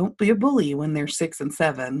 don't be a bully when they're 6 and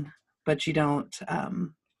 7, but you don't,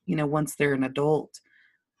 once they're an adult,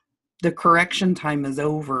 the correction time is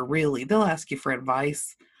over, really. They'll ask you for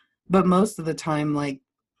advice, but most of the time, like,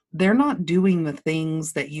 they're not doing the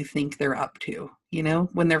things that you think they're up to,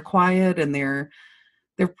 when they're quiet and they're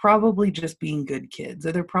probably just being good kids,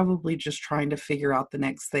 or they're probably just trying to figure out the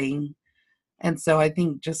next thing. And so I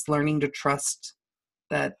think just learning to trust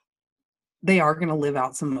that they are going to live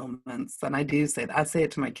out some moments. And I do say that. I say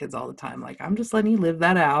it to my kids all the time. Like, I'm just letting you live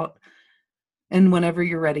that out. And whenever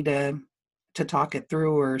you're ready to talk it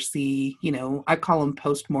through or see, I call them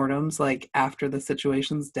postmortems, like after the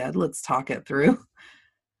situation's dead, let's talk it through.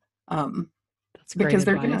 That's great Because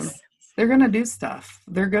advice. they're gonna do stuff.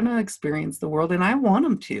 They're gonna experience the world, and I want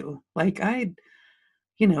them to. Like,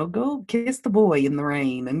 go kiss the boy in the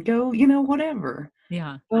rain and go, whatever.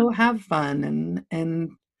 Yeah. Go have fun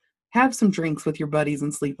and have some drinks with your buddies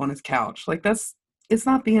and sleep on his couch. Like, it's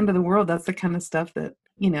not the end of the world. That's the kind of stuff that,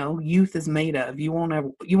 youth is made of. You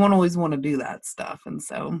won't always want to do that stuff. And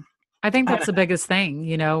so I think I that's don't the know. biggest thing,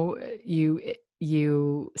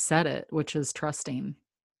 you said it, which is trusting.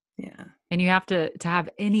 Yeah. And you have to have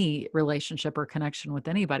any relationship or connection with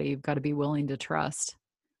anybody, you've got to be willing to trust.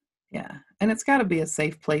 Yeah. And it's got to be a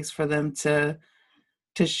safe place for them to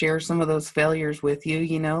share some of those failures with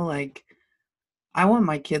you, like I want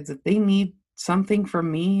my kids, if they need something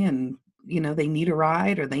from me and, they need a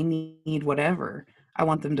ride or they need whatever, I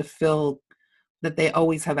want them to feel that they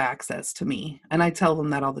always have access to me. And I tell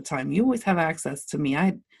them that all the time. You always have access to me.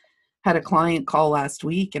 I had a client call last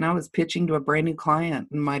week and I was pitching to a brand new client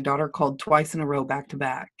and my daughter called twice in a row back to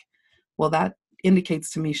back. Well, that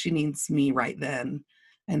indicates to me she needs me right then.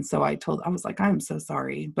 And so I was like, I'm so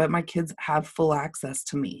sorry, but my kids have full access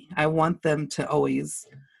to me. I want them to always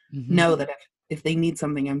Mhm. know that if they need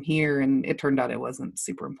something, I'm here. And it turned out it wasn't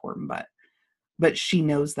super important, but she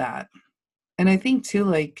knows that. And I think too,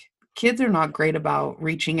 like, kids are not great about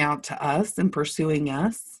reaching out to us and pursuing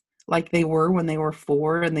us like they were when they were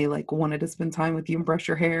 4 and they like wanted to spend time with you and brush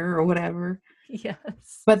your hair or whatever.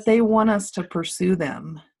 Yes. But they want us to pursue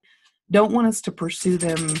them. Don't want us to pursue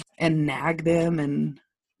them and nag them and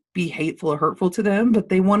be hateful or hurtful to them, but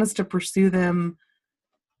they want us to pursue them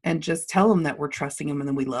and just tell them that we're trusting them and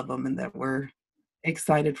that we love them and that we're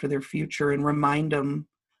excited for their future and remind them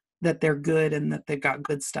that they're good and that they've got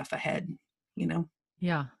good stuff ahead, you know,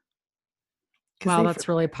 Yeah. because Wow, they that's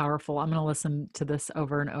really powerful. I'm gonna listen to this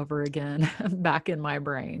over and over again back in my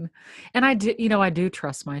brain. And I do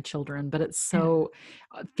trust my children, but it's yeah, so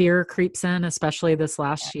fear creeps in, especially this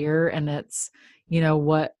last year. And it's,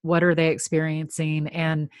 what are they experiencing?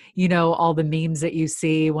 And, all the memes that you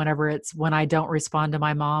see whenever it's when I don't respond to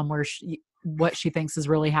my mom, what she thinks is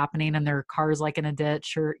really happening and their car's like in a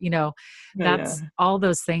ditch or, yeah, that's all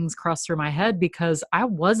those things cross through my head because I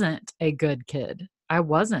wasn't a good kid. I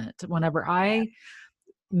wasn't. Whenever I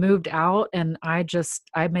moved out and I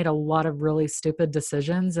made a lot of really stupid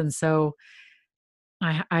decisions, and so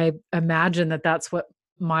I imagine that that's what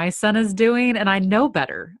my son is doing, and I know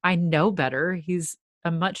better. I know better. He's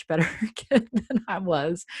a much better kid than I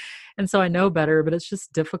was, and so I know better, but it's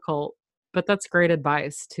just difficult. But that's great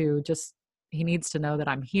advice to just he needs to know that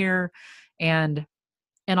I'm here and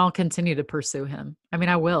I'll continue to pursue him. I mean,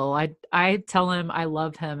 I will. I tell him I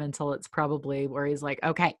love him until it's probably where he's like,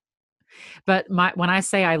 "Okay." But when I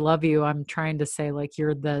say I love you, I'm trying to say like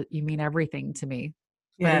you mean everything to me,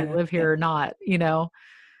 whether you yeah, live yeah, here or not.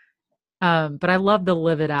 But I love to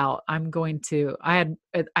live it out. I'm going to I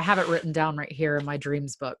have it written down right here in my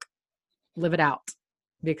dreams book. Live it out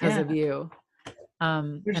because yeah. of you.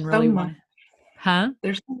 There's And so really much. want Huh?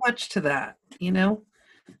 There's so much to that, you know.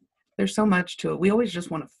 There's so much to it. We always just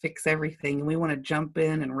want to fix everything, and we want to jump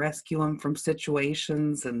in and rescue them from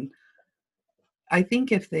situations. And I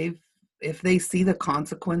think if they see the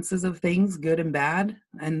consequences of things, good and bad,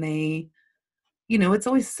 and it's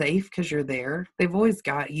always safe because you're there. They've always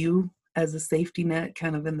got you as a safety net,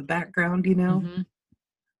 kind of in the background. Mhm.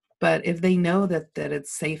 But if they know that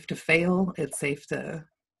it's safe to fail, it's safe to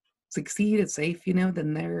succeed, it's safe,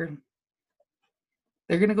 then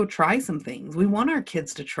they're gonna go try some things. We want our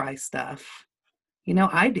kids to try stuff.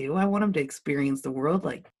 I do. I want them to experience the world.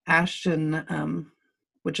 Like Ashton,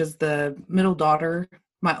 which is the middle daughter.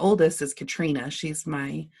 My oldest is Katrina. She's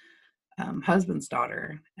my husband's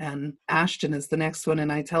daughter, and Ashton is the next one.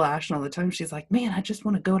 And I tell Ashton all the time, she's like, "Man, I just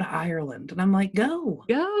want to go to Ireland," and I'm like, "Go."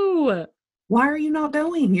 Go. Why are you not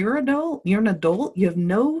going? You're adult. You're an adult. You have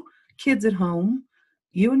no kids at home.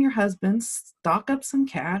 You and your husband stock up some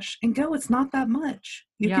cash and go. It's not that much.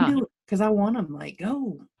 You can Yeah. do it because I want them. Like,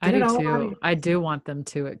 go I get it do all out of too. your I do system. want them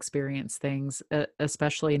to experience things,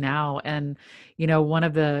 especially now. And, one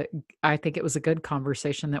of I think it was a good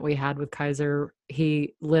conversation that we had with Kaiser.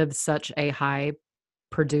 He lived such a high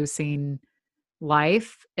producing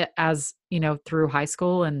life as, through high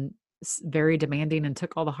school and very demanding and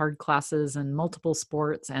took all the hard classes and multiple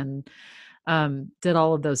sports. And did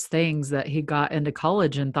all of those things, that he got into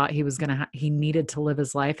college and thought he was going to, he needed to live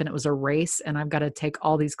his life and it was a race and I've got to take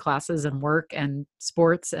all these classes and work and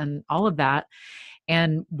sports and all of that.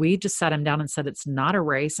 And we just sat him down and said, it's not a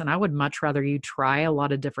race. And I would much rather you try a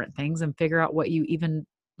lot of different things and figure out what you even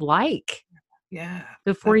like Yeah.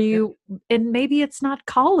 before you, and maybe it's not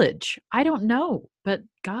college. I don't know, but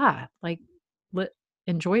God, like,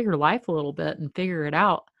 enjoy your life a little bit and figure it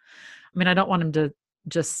out. I mean, I don't want him to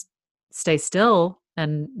just stay still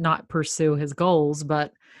and not pursue his goals,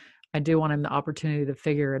 but I do want him the opportunity to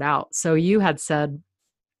figure it out. So you had said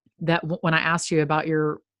that when I asked you about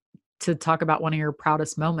to talk about one of your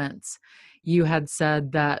proudest moments, you had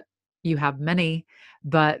said that you have many,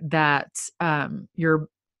 but that you're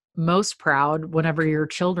most proud whenever your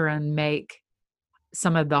children make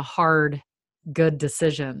some of the hard, good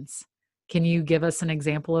decisions. Can you give us an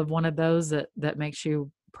example of one of those that makes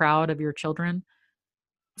you proud of your children?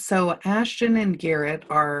 So Ashton and Garrett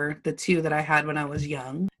are the two that I had when I was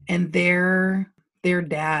young, and their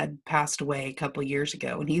dad passed away a couple years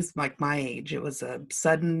ago, and he's like my age. It was a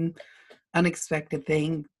sudden, unexpected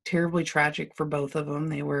thing, terribly tragic for both of them.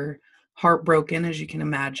 They were heartbroken, as you can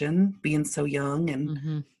imagine, being so young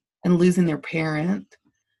and losing their parent,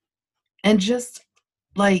 and just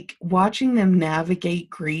like watching them navigate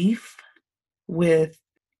grief with,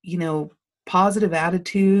 positive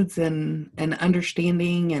attitudes and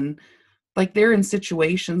understanding. And like they're in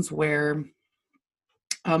situations where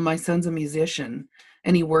my son's a musician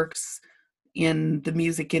and he works in the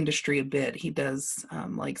music industry a bit. He does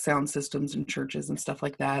like sound systems in churches and stuff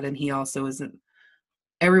like that. And he also isn't,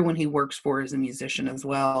 everyone he works for is a musician as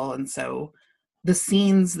well. And so the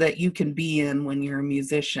scenes that you can be in when you're a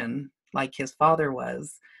musician, like his father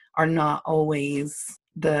was, are not always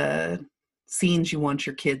the scenes you want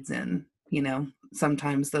your kids in.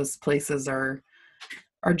 Sometimes those places are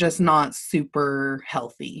just not super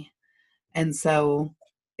healthy. And so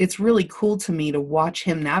it's really cool to me to watch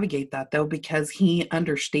him navigate that, though, because he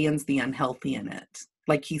understands the unhealthy in it.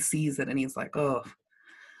 Like he sees it and he's like, oh,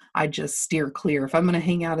 I just steer clear. If I'm going to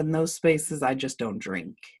hang out in those spaces, I just don't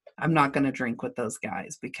drink. I'm not going to drink with those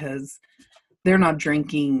guys because they're not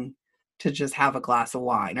drinking to just have a glass of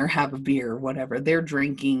wine or have a beer or whatever. They're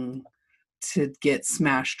drinking to get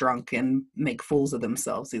smash drunk and make fools of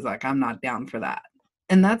themselves. He's like, I'm not down for that.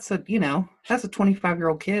 And that's a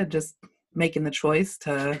 25-year-old kid just making the choice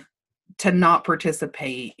to not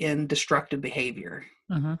participate in destructive behavior.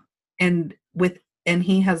 And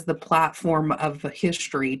he has the platform of a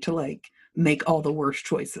history to like make all the worst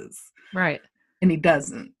choices. Right. And he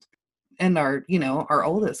doesn't. And our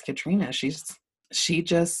oldest, Katrina, she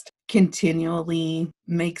just continually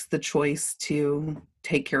makes the choice to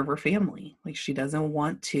take care of her family. Like she doesn't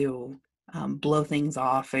want to blow things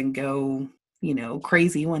off and go,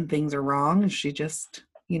 crazy when things are wrong. She just,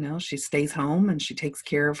 she stays home and she takes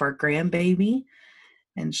care of our grandbaby.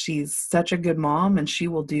 And she's such a good mom, and she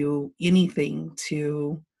will do anything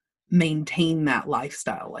to maintain that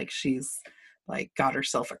lifestyle. Like she's like got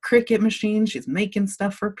herself a Cricut machine. She's making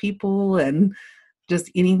stuff for people and just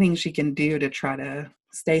anything she can do to try to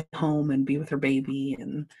stay home and be with her baby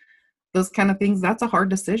and those kind of things. That's a hard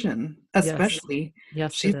decision, especially.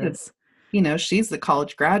 Yes, it is. She's the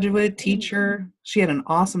college graduate teacher. She had an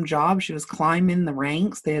awesome job. She was climbing the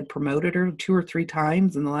ranks. They had promoted her 2 or 3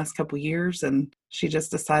 times in the last couple of years. And she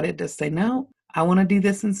just decided to say, no, I want to do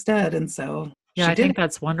this instead. And so I think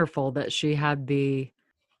that's wonderful that she had the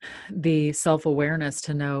self-awareness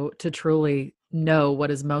to truly know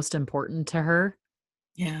what is most important to her.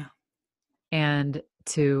 Yeah. And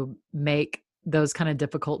to make those kind of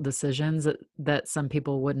difficult decisions that some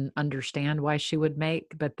people wouldn't understand why she would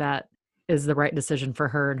make, but that is the right decision for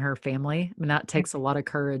her and her family. I mean, that takes a lot of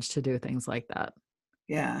courage to do things like that.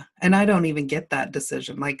 Yeah. And I don't even get that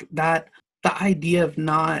decision. Like that, the idea of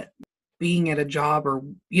not being at a job or,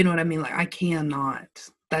 you know what I mean? Like I cannot,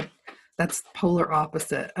 that's polar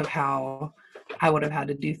opposite of how I would have had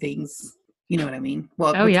to do things. You know what I mean?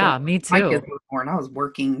 Well, oh yeah, me too. My kids were born. I was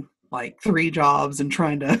working like 3 jobs and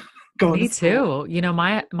trying to go Me to school.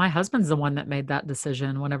 too. My husband's the one that made that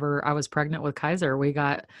decision. Whenever I was pregnant with Kaiser, we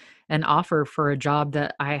got an offer for a job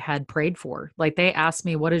that I had prayed for. Like they asked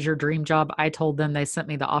me, what is your dream job? I told them, they sent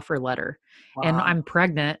me the offer letter. Wow. And I'm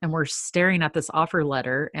pregnant and we're staring at this offer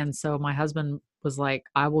letter. And so my husband was like,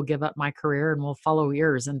 I will give up my career and we'll follow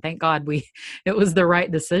yours. And thank God it was the right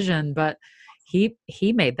decision, but he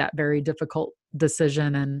made that very difficult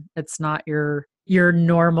decision, and it's not your your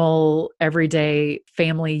normal everyday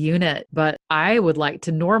family unit. But I would like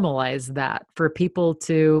to normalize that for people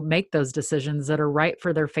to make those decisions that are right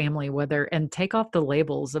for their family, whether and take off the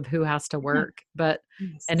labels of who has to Yeah. work, but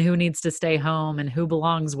Yes. and who needs to stay home and who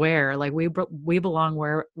belongs where. Like we belong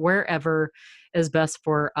wherever is best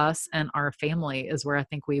for us and our family is where I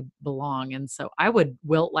think we belong. And so I would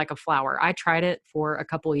wilt like a flower. I tried it for a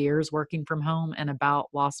couple of years working from home and about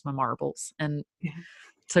lost my marbles and Yeah.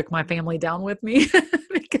 took my family down with me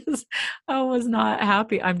because I was not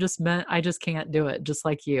happy. I just can't do it just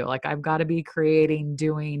like you. Like I've got to be creating,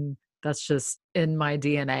 doing. That's just in my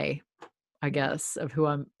DNA, I guess, of who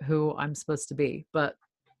I'm supposed to be. But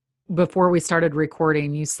before we started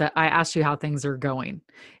recording, I asked you how things are going,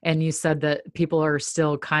 and you said that people are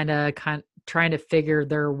still kind trying to figure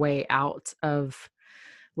their way out of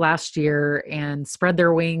last year and spread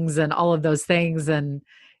their wings and all of those things. And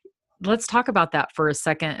let's talk about that for a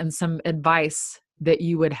second and some advice that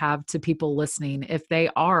you would have to people listening if they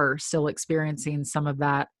are still experiencing some of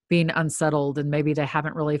that being unsettled and maybe they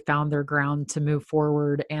haven't really found their ground to move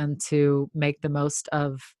forward and to make the most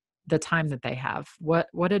of the time that they have. What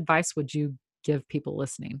advice would you give people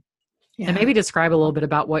listening? And Yeah. maybe describe a little bit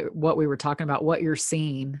about what we were talking about, what you're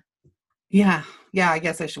seeing. Yeah. Yeah. I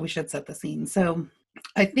guess we should set the scene. So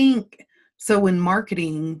I think, so in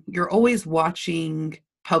marketing, you're always watching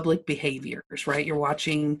public behaviors, right? You're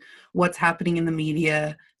watching what's happening in the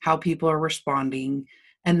media, how people are responding,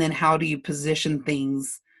 and then how do you position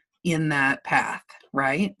things in that path,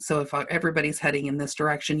 right? So if everybody's heading in this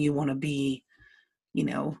direction, you want to be,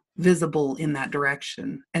 visible in that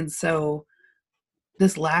direction. And so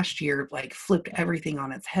this last year like flipped everything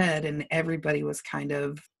on its head, and everybody was kind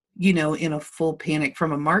of, in a full panic.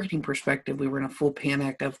 From a marketing perspective, we were in a full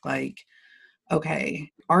panic of like, okay,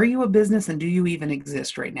 are you a business and do you even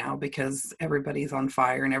exist right now? Because everybody's on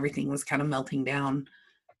fire and everything was kind of melting down.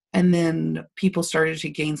 And then people started to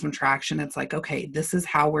gain some traction. It's like, okay, this is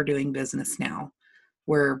how we're doing business now.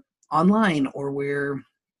 We're online, or we're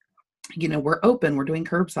open, we're doing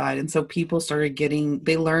curbside. And so people started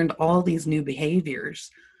they learned all these new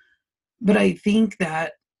behaviors. But I think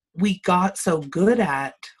that we got so good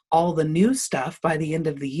at all the new stuff by the end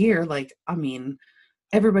of the year. Like, I mean,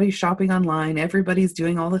 everybody's shopping online, everybody's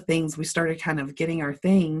doing all the things. We started kind of getting our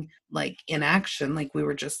thing like in action, like we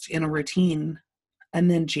were just in a routine.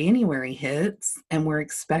 And then January hits and we're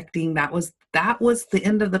expecting that was the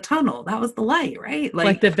end of the tunnel. That was the light, right?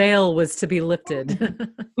 Like the veil was to be lifted.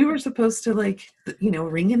 We were supposed to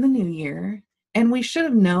ring in the new year. And we should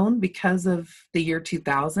have known because of the year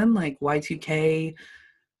 2000, like Y2K.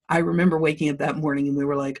 I remember waking up that morning and we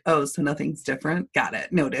were like, oh, so nothing's different. Got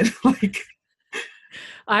it. Noted.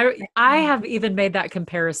 I have even made that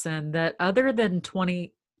comparison that other than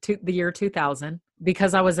the year 2000,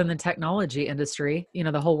 because I was in the technology industry,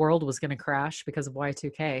 the whole world was going to crash because of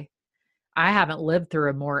Y2K. I haven't lived through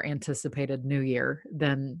a more anticipated new year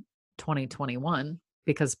than 2021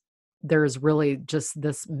 because there's really just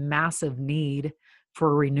this massive need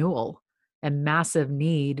for renewal and massive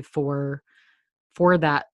need for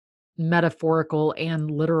that metaphorical and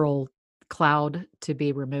literal cloud to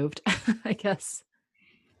be removed, I guess.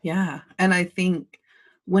 Yeah. And I think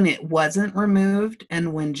when it wasn't removed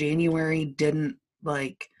and when January didn't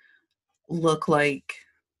look like,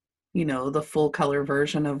 the full color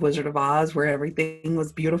version of Wizard of Oz where everything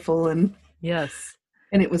was beautiful and yes,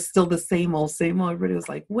 it was still the same old, everybody was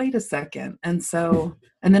like, wait a second. And so,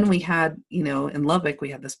 and then we had, in Lubbock, we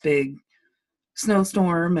had this big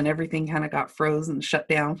snowstorm and everything kind of got frozen, shut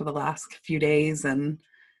down for the last few days, and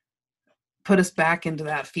put us back into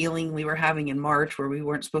that feeling we were having in March where we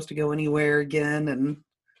weren't supposed to go anywhere again. And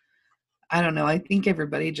I don't know, I think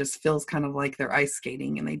everybody just feels kind of like they're ice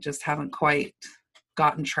skating and they just haven't quite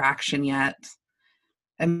gotten traction yet.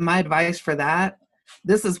 And my advice for that,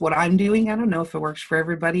 this is what I'm doing. I don't know if it works for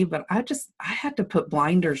everybody, but I had to put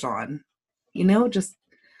blinders on, just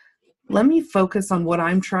let me focus on what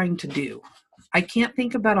I'm trying to do. I can't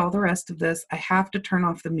think about all the rest of this. I have to turn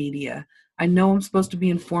off the media. I know I'm supposed to be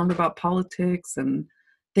informed about politics and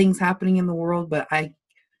things happening in the world, but I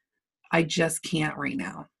just can't right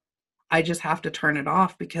now. I just have to turn it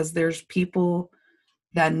off because there's people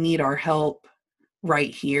that need our help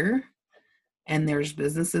right here. And there's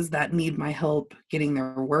businesses that need my help getting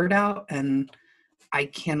their word out. And I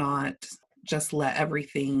cannot just let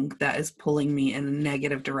everything that is pulling me in a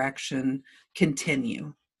negative direction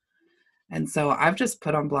continue. And so I've just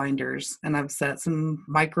put on blinders and I've set some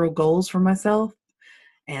micro goals for myself.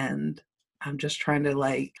 And I'm just trying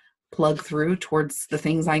to plug through towards the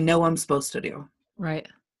things I know I'm supposed to do. right.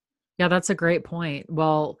 Yeah, that's a great point.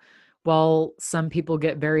 Well, while some people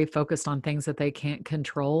get very focused on things that they can't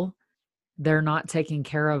control, they're not taking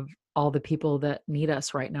care of all the people that need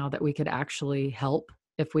us right now that we could actually help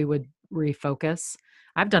if we would refocus.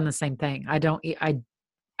 I've done the same thing. I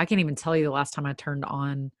can't even tell you the last time I turned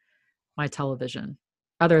on my television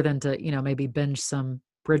other than to, maybe binge some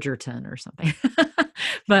Bridgerton or something.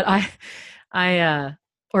 But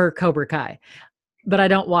or Cobra Kai, but I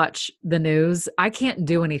don't watch the news. I can't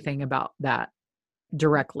do anything about that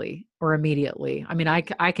directly or immediately. I mean,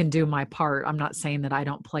 I can do my part. I'm not saying that I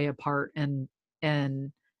don't play a part in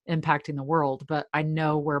impacting the world, but I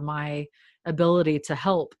know where my ability to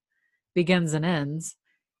help begins and ends.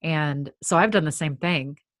 And so I've done the same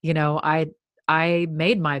thing. I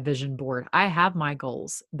made my vision board. I have my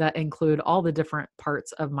goals that include all the different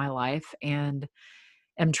parts of my life, and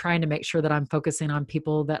am trying to make sure that I'm focusing on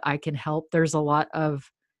people that I can help. There's a lot of,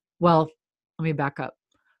 well, let me back up.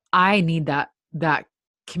 I need that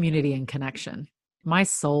community and connection. My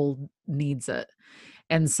soul needs it.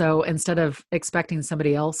 And so instead of expecting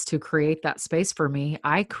somebody else to create that space for me,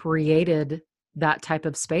 I created that type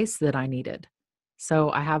of space that I needed.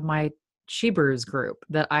 So I have my She Brews group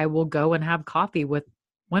that I will go and have coffee with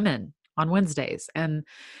women on Wednesdays, and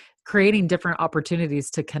creating different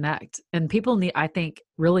opportunities to connect. And people I think,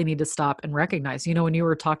 really need to stop and recognize, when you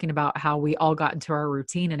were talking about how we all got into our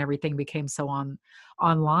routine and everything became so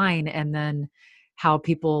online, and then how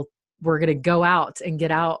people were going to go out and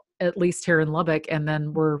get out, at least here in Lubbock, and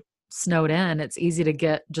then we're snowed in. It's easy to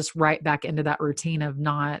get just right back into that routine of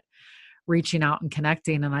not reaching out and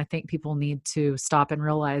connecting. And I think people need to stop and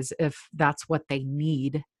realize if that's what they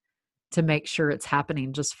need to make sure it's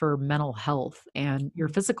happening, just for mental health and your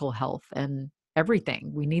physical health and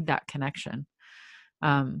everything. We need that connection.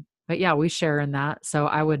 But yeah, we share in that. So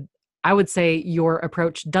I would say your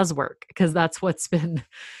approach does work, because that's what's been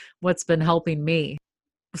helping me.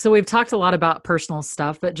 So we've talked a lot about personal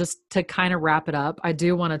stuff, but just to kind of wrap it up, I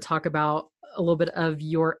do want to talk about a little bit of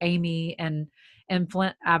your Amy and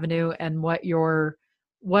Flint Avenue, and what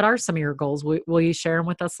are some of your goals? Will you share them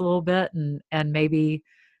with us a little bit, and maybe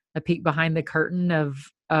a peek behind the curtain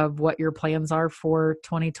of what your plans are for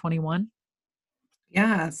 2021?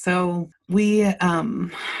 Yeah. So we,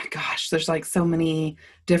 there's like so many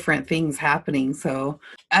different things happening. So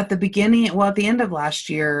at the end of last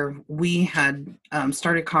year, we had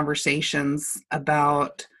started conversations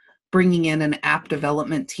about bringing in an app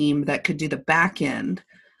development team that could do the back end,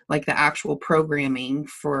 like the actual programming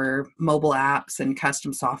for mobile apps and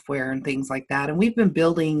custom software and things like that. And we've been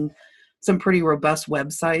building some pretty robust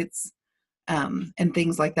websites and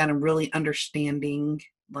things like that, and really understanding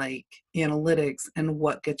like analytics and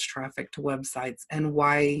what gets traffic to websites and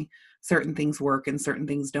why certain things work and certain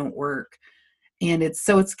things don't work. And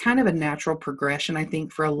it's kind of a natural progression, I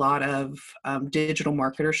think, for a lot of digital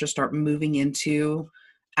marketers to start moving into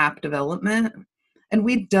app development. And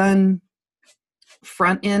we've done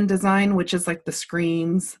front end design, which is like the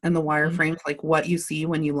screens and the wireframes, like what you see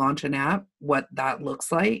when you launch an app, what that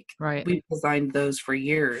looks like. Right. We've designed those for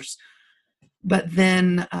years. But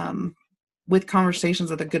then with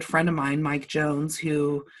conversations with a good friend of mine, Mike Jones,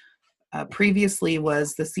 who previously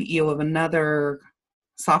was the CEO of another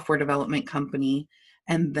software development company,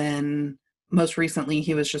 and then most recently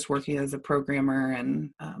he was just working as a programmer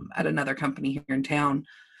and at another company here in town.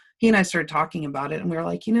 He and I started talking about it, and we were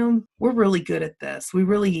like, we're really good at this. We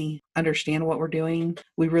really understand what we're doing.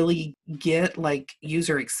 We really get like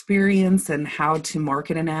user experience and how to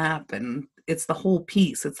market an app, and it's the whole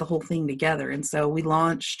piece. It's the whole thing together. And so we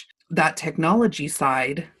launched that technology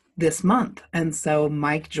side this month. And so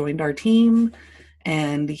Mike joined our team,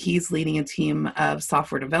 and he's leading a team of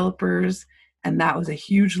software developers. And that was a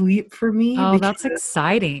huge leap for me. Oh, that's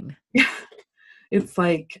exciting. It's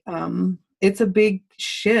like, it's a big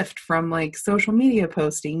shift from like social media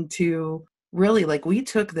posting to really, like, we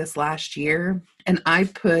took this last year and I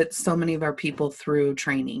put so many of our people through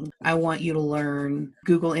training. I want you to learn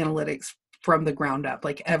Google Analytics from the ground up,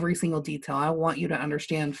 like every single detail. I want you to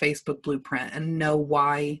understand Facebook Blueprint and know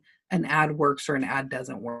why an ad works or an ad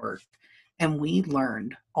doesn't work. And we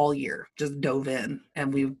learned all year, just dove in,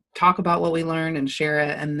 and we talk about what we learned and share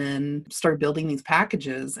it, and then start building these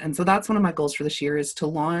packages. And so that's one of my goals for this year, is to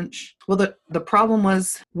launch. Well, the problem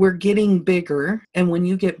was we're getting bigger, and when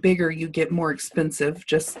you get bigger, you get more expensive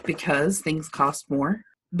just because things cost more.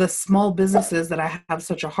 The small businesses that I have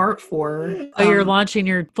such a heart for. Oh, you're launching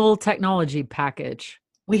your full technology package.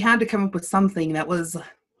 We had to come up with something that was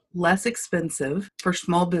less expensive for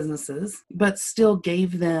small businesses, but still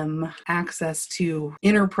gave them access to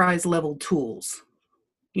enterprise level tools,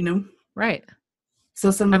 Right. So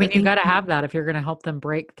you got to have that if you're going to help them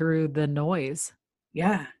break through the noise.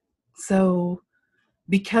 Yeah. So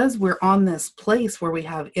because we're on this place where we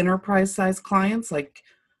have enterprise size clients, like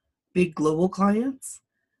big global clients,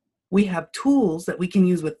 we have tools that we can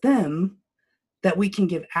use with them that we can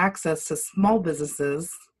give access to small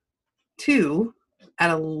businesses to at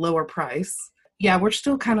a lower price. Yeah, we're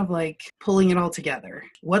still kind of like pulling it all together.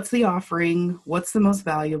 What's the offering? What's the most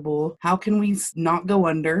valuable? How can we not go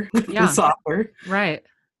under with this offer? Right.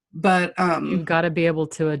 But you've got to be able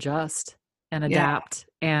to adjust and Yeah. adapt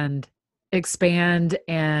and expand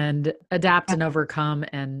and adapt and overcome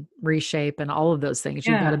and reshape and all of those things.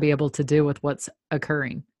 You've got to Yeah. be able to do with what's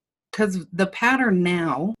occurring. Because the pattern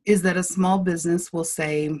now is that a small business will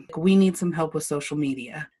say, we need some help with social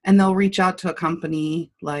media. And they'll reach out to a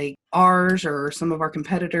company like ours or some of our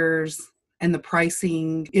competitors, and the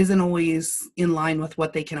pricing isn't always in line with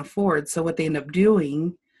what they can afford. So what they end up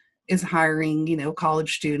doing is hiring, you know,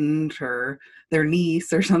 college student or their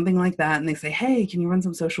niece or something like that. And they say, hey, can you run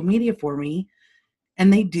some social media for me?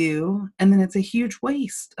 And they do. And then it's a huge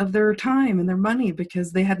waste of their time and their money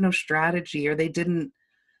because they had no strategy, or they don't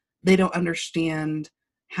understand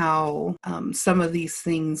how some of these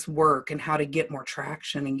things work and how to get more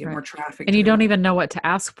traction and get Right. more traffic. And you don't even know what to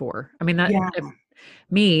ask for. I mean, Yeah.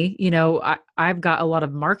 me, you know, I've got a lot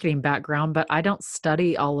of marketing background, but I don't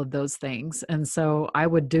study all of those things. And so I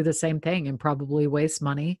would do the same thing and probably waste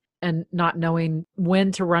money and not knowing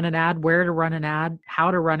when to run an ad, where to run an ad,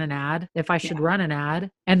 how to run an ad, if I should run an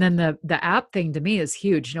ad. And then the app thing to me is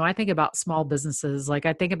huge. You know, I think about small businesses. Like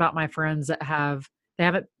I think about my friends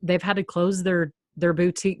that they've had to close their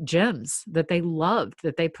boutique gyms that they loved,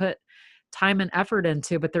 that they put time and effort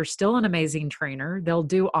into, but they're still an amazing trainer. They'll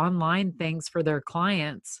do online things for their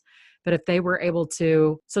clients. But if they were able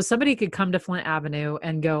to, so somebody could come to Flint Avenue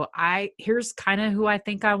and go, here's kind of who I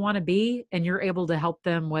think I want to be. And you're able to help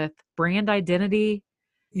them with brand identity.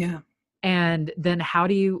 Yeah. And then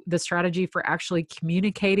the strategy for actually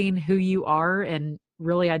communicating who you are and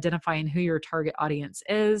really identifying who your target audience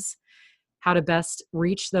is, how to best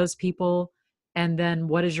reach those people, and then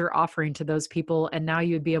what is your offering to those people. And now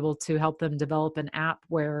you'd be able to help them develop an app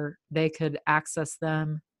where they could access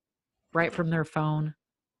them right from their phone,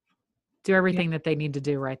 do everything that they need to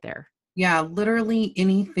do right there. Yeah, literally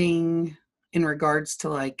anything in regards to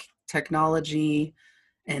like technology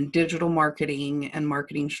and digital marketing and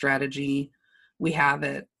marketing strategy, we have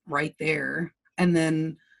it right there. And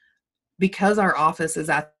then because our office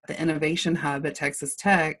is at the Innovation Hub at Texas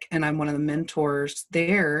Tech, and I'm one of the mentors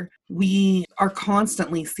there, we are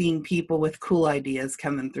constantly seeing people with cool ideas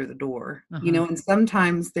coming through the door, you know, and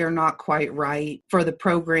sometimes they're not quite right for the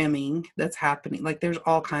programming that's happening. Like there's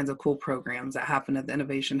all kinds of cool programs that happen at the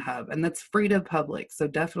Innovation Hub, and that's free to public. So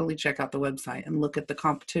definitely check out the website and look at the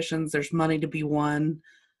competitions. There's money to be won,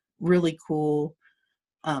 really cool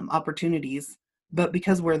opportunities. But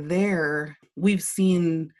because we're there, we've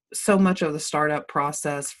seen so much of the startup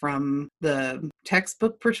process from the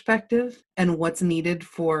textbook perspective and what's needed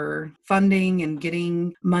for funding and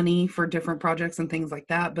getting money for different projects and things like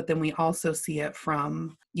that. But then we also see it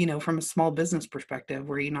from, you know, from a small business perspective,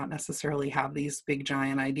 where you not necessarily have these big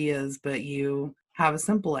giant ideas, but you have a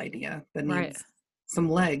simple idea that needs some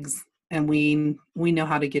legs. And we know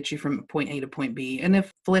how to get you from point A to point B. And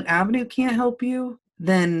if Flint Avenue can't help you,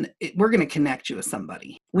 then we're going to connect you with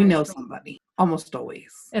somebody. We know somebody almost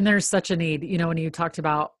always. And there's such a need, you know, when you talked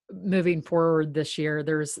about moving forward this year,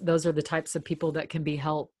 those are the types of people that can be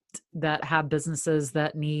helped, that have businesses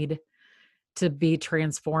that need to be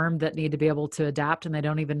transformed, that need to be able to adapt, and they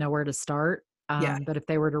don't even know where to start. But if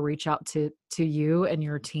they were to reach out to you and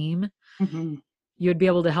your team, you'd be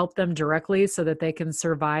able to help them directly so that they can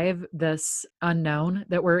survive this unknown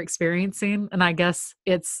that we're experiencing. And I guess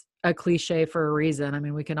it's a cliche for a reason. I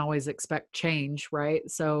mean, we can always expect change, right?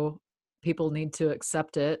 So people need to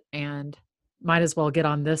accept it and might as well get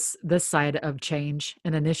on this side of change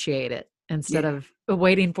and initiate it instead of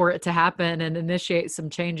waiting for it to happen and initiate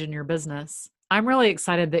some change in your business. I'm really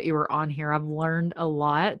excited that you were on here. I've learned a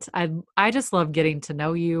lot. I just love getting to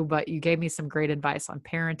know you, but you gave me some great advice on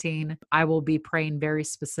parenting. I will be praying very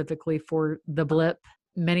specifically for the blip.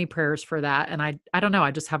 Many prayers for that. And I don't know,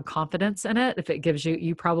 I just have confidence in it. If it gives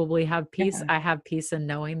you probably have peace. I have peace in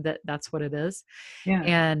knowing that that's what it is.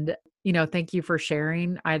 And, you know, thank you for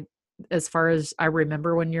sharing. As far as I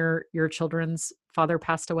remember when your children's father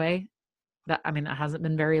passed away, that hasn't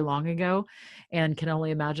been very long ago, and can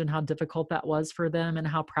only imagine how difficult that was for them and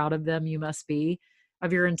how proud of them you must be,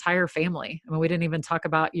 of your entire family. I mean, we didn't even talk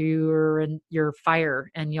about your fire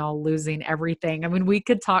and y'all losing everything. I mean, we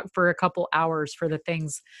could talk for a couple hours for the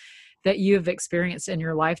things that you have experienced in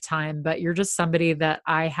your lifetime, but you're just somebody that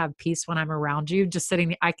I have peace when I'm around you. Just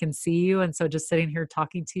sitting, I can see you. And so just sitting here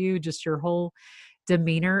talking to you, just your whole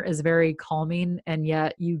demeanor is very calming. And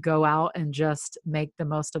yet you go out and just make the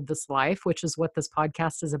most of this life, which is what this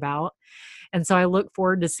podcast is about. And so I look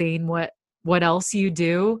forward to seeing what else you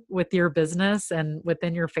do with your business and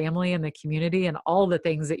within your family and the community and all the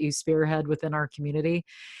things that you spearhead within our community.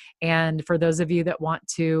 And for those of you that want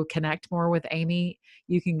to connect more with Amy,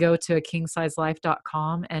 you can go to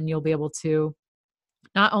kingsizelife.com and you'll be able to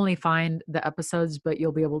not only find the episodes, but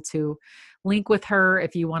you'll be able to link with her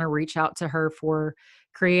if you want to reach out to her for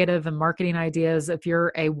creative and marketing ideas. If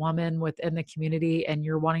you're a woman within the community and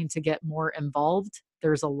you're wanting to get more involved,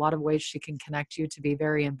 there's a lot of ways she can connect you to be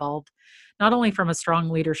very involved, not only from a strong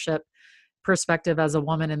leadership perspective as a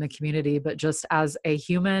woman in the community, but just as a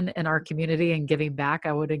human in our community and giving back.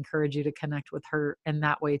 I would encourage you to connect with her in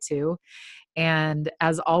that way too. And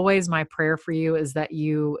as always, my prayer for you is that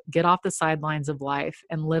you get off the sidelines of life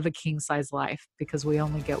and live a king-size life, because we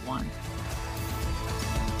only get one.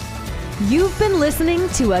 You've been listening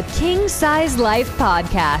to a King Size Life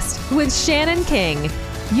podcast with Shannon King.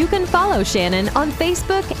 You can follow Shannon on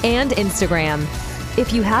Facebook and Instagram.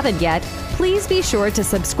 If you haven't yet, please be sure to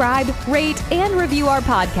subscribe, rate, and review our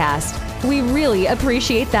podcast. We really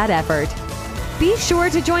appreciate that effort. Be sure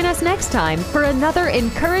to join us next time for another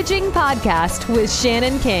encouraging podcast with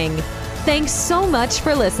Shannon King. Thanks so much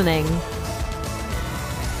for listening.